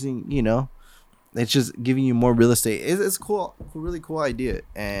then using, it's just giving you more real estate. It's cool, really cool idea,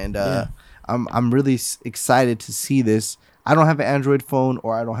 and I'm really excited to see this. I don't have an Android phone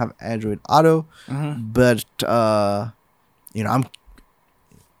or I don't have Android Auto, but I'm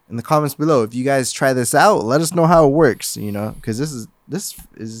in the comments below. If you guys try this out, let us know how it works. Because this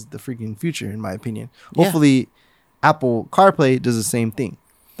is the freaking future, in my opinion. Hopefully, Apple CarPlay does the same thing.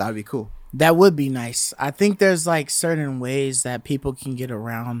 That'd be cool. That would be nice. I think there's like certain ways that people can get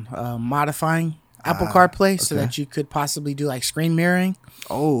around modifying Apple CarPlay so that you could possibly do like screen mirroring.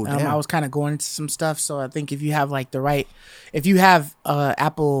 Oh, damn. I was kind of going into some stuff. So I think if you have like if you have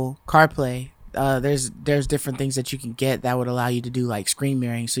Apple CarPlay, there's different things that you can get that would allow you to do like screen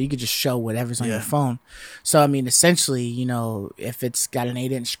mirroring, so you could just show whatever's on your phone. So I mean, essentially, if it's got an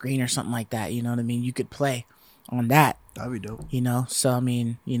 8-inch screen or something like that, you know what I mean, you could play on that. That'd be dope. So I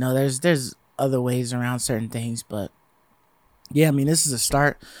mean, there's other ways around certain things, but yeah, I mean, this is a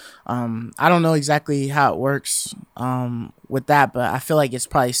start. I don't know exactly how it works with that, but I feel like it's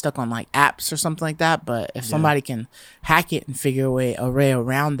probably stuck on like apps or something like that. But if somebody can hack it and figure a way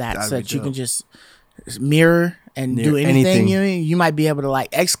around that, so that you can just mirror and do anything, you might be able to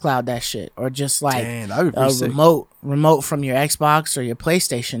like xCloud that shit, or just like remote from your Xbox or your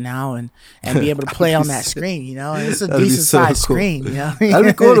PlayStation now, and be able to play on that screen. And it's a decent sized screen. That'd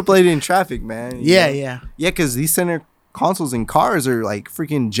be cool to play it in traffic, man. Yeah, because these center consoles in cars are like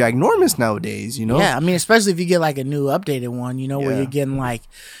freaking ginormous nowadays. Yeah, I mean, especially if you get like a new updated one, where you're getting like,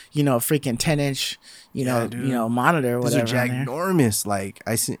 a freaking 10-inch, monitor or whatever. These are ginormous. Like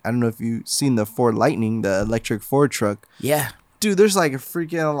I don't know if you've seen the Ford Lightning, the electric Ford truck. Yeah. Dude, there's like a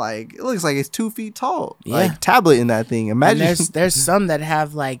freaking it looks like it's 2 feet tall. Like tablet in that thing. Imagine. And there's some that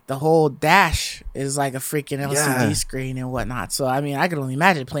have like the whole dash is like a freaking LCD screen and whatnot. So I mean, I could only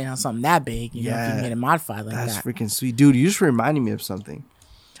imagine playing on something that big. If you can get it modified like that. That's freaking sweet, dude. You just reminded me of something.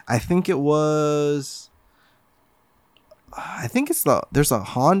 I think it was. There's a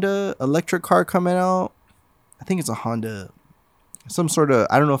Honda electric car coming out. I think it's a Honda. Some sort of,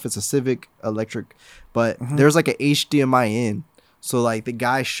 I don't know if it's a Civic electric, but there's like an HDMI in. So like the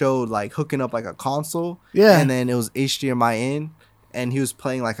guy showed like hooking up like a console, and then it was HDMI in, and he was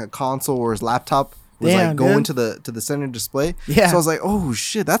playing like a console or his laptop was going to the center display. Yeah. So I was like, oh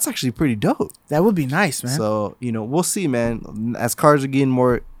shit, that's actually pretty dope. That would be nice, man. So we'll see, man. As cars are getting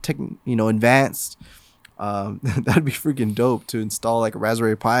more advanced, that'd be freaking dope to install like a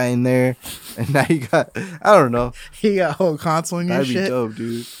Raspberry Pi in there, and now you got, I don't know, you got a whole console in your shit. That'd be dope,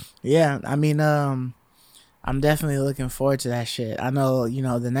 dude. Yeah, I mean, I'm definitely looking forward to that shit. I know,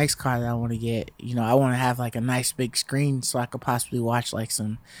 the next car that I want to get, I want to have like a nice big screen so I could possibly watch like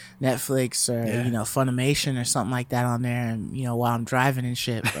some Netflix or, Funimation or something like that on there, and, while I'm driving and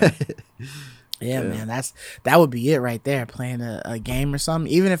shit. But, yeah, man, that would be it right there, playing a game or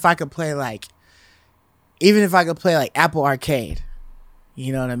something. Even if I could play like Apple Arcade,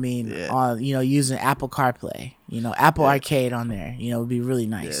 you know what I mean? Yeah. On, using Apple CarPlay, Apple Arcade on there, would be really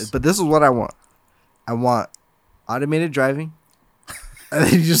nice. Yeah, but this is what I want. I want automated driving, and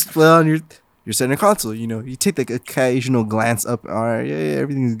then you just play on your center console. You take the occasional glance up. All right,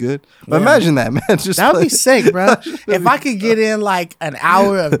 everything's good. But imagine that, man. That would be sick, bro. If I could get in like an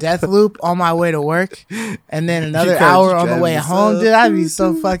hour of Deathloop on my way to work, and then another hour on the way home, dude, I'd be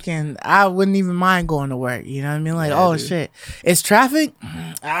so fucking. I wouldn't even mind going to work. You know what I mean? Like, shit, it's traffic.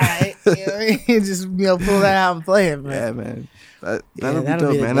 All right, just pull that out and play it, man. Yeah, man. That'll be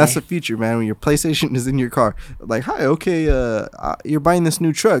dope, man. That's the future, man. When your PlayStation is in your car, like, hi, okay, you're buying this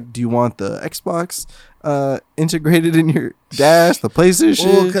new truck. Do you want the Xbox integrated in your dash, the PlayStation?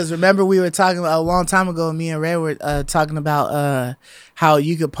 Oh, because remember we were talking about a long time ago. Me and Ray were talking about how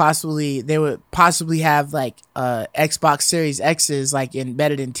they would possibly have like Xbox Series X's like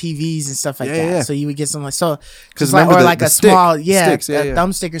embedded in TVs and stuff like that. Yeah. So you would get something like because like, or like a small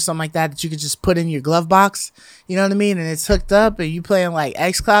thumbstick or something like that you could just put in your glove box. You know what I mean? And it's hooked up, and you playing like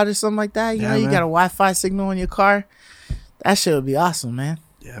xCloud or something like that. You got a Wi-Fi signal in your car. That shit would be awesome, man.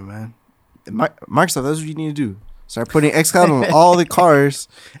 Yeah, man. Microsoft, that's what you need to do. Start putting xCloud on all the cars,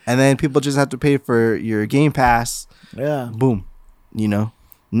 and then people just have to pay for your Game Pass. Yeah. Boom. You know,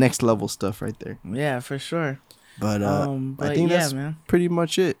 next level stuff right there. Yeah, for sure. But I think that's man. pretty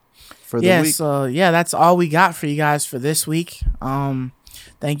much it for the Yeah, week. so that's all we got for you guys for this week.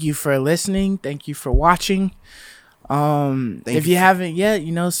 Thank you for listening. Thank you for watching. If you haven't yet,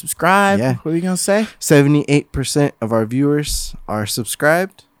 subscribe. Yeah. What are you gonna say? 78% of our viewers are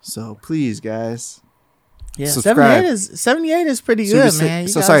subscribed. So please, guys. Yeah, subscribe. 78 is pretty good, man.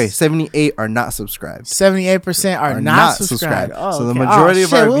 So sorry, 78 are not subscribed. 78% are not subscribed. Oh, so the okay. majority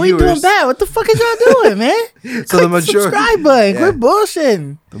of our what viewers. We doing bad? What the fuck is y'all doing, man? So the majority. Subscribe button. Yeah. Quit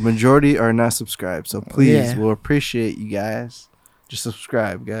bullshitting. The majority are not subscribed. So please, Yeah. we'll appreciate you guys. Just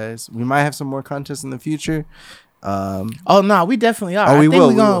subscribe, guys. We might have some more contests in the future. Oh no, we definitely are. Oh, we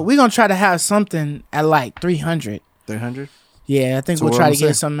will. We're gonna try to have something at like 300. 300. Yeah, I think So we'll what try I'm to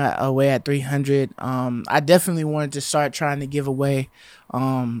get something away at 300. I definitely wanted to start trying to give away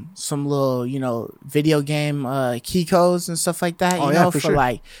some little, video game key codes and stuff like that, for sure.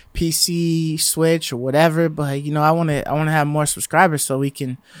 like PC, Switch or whatever, but I want to have more subscribers so we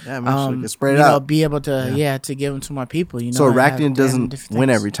can we can spread it out. be able to to give them to more people, So and have Arachnian doesn't different win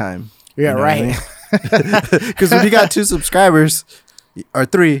things. every time. Yeah, right. Because when you got 2 subscribers or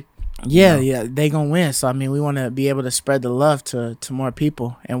 3, Yeah, they gonna win. So we want to be able to spread the love to more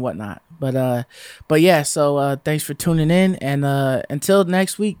people and whatnot. But yeah. So thanks for tuning in, and until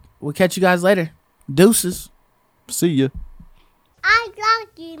next week, we'll catch you guys later. Deuces. see ya. I love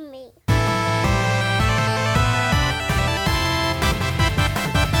you, me.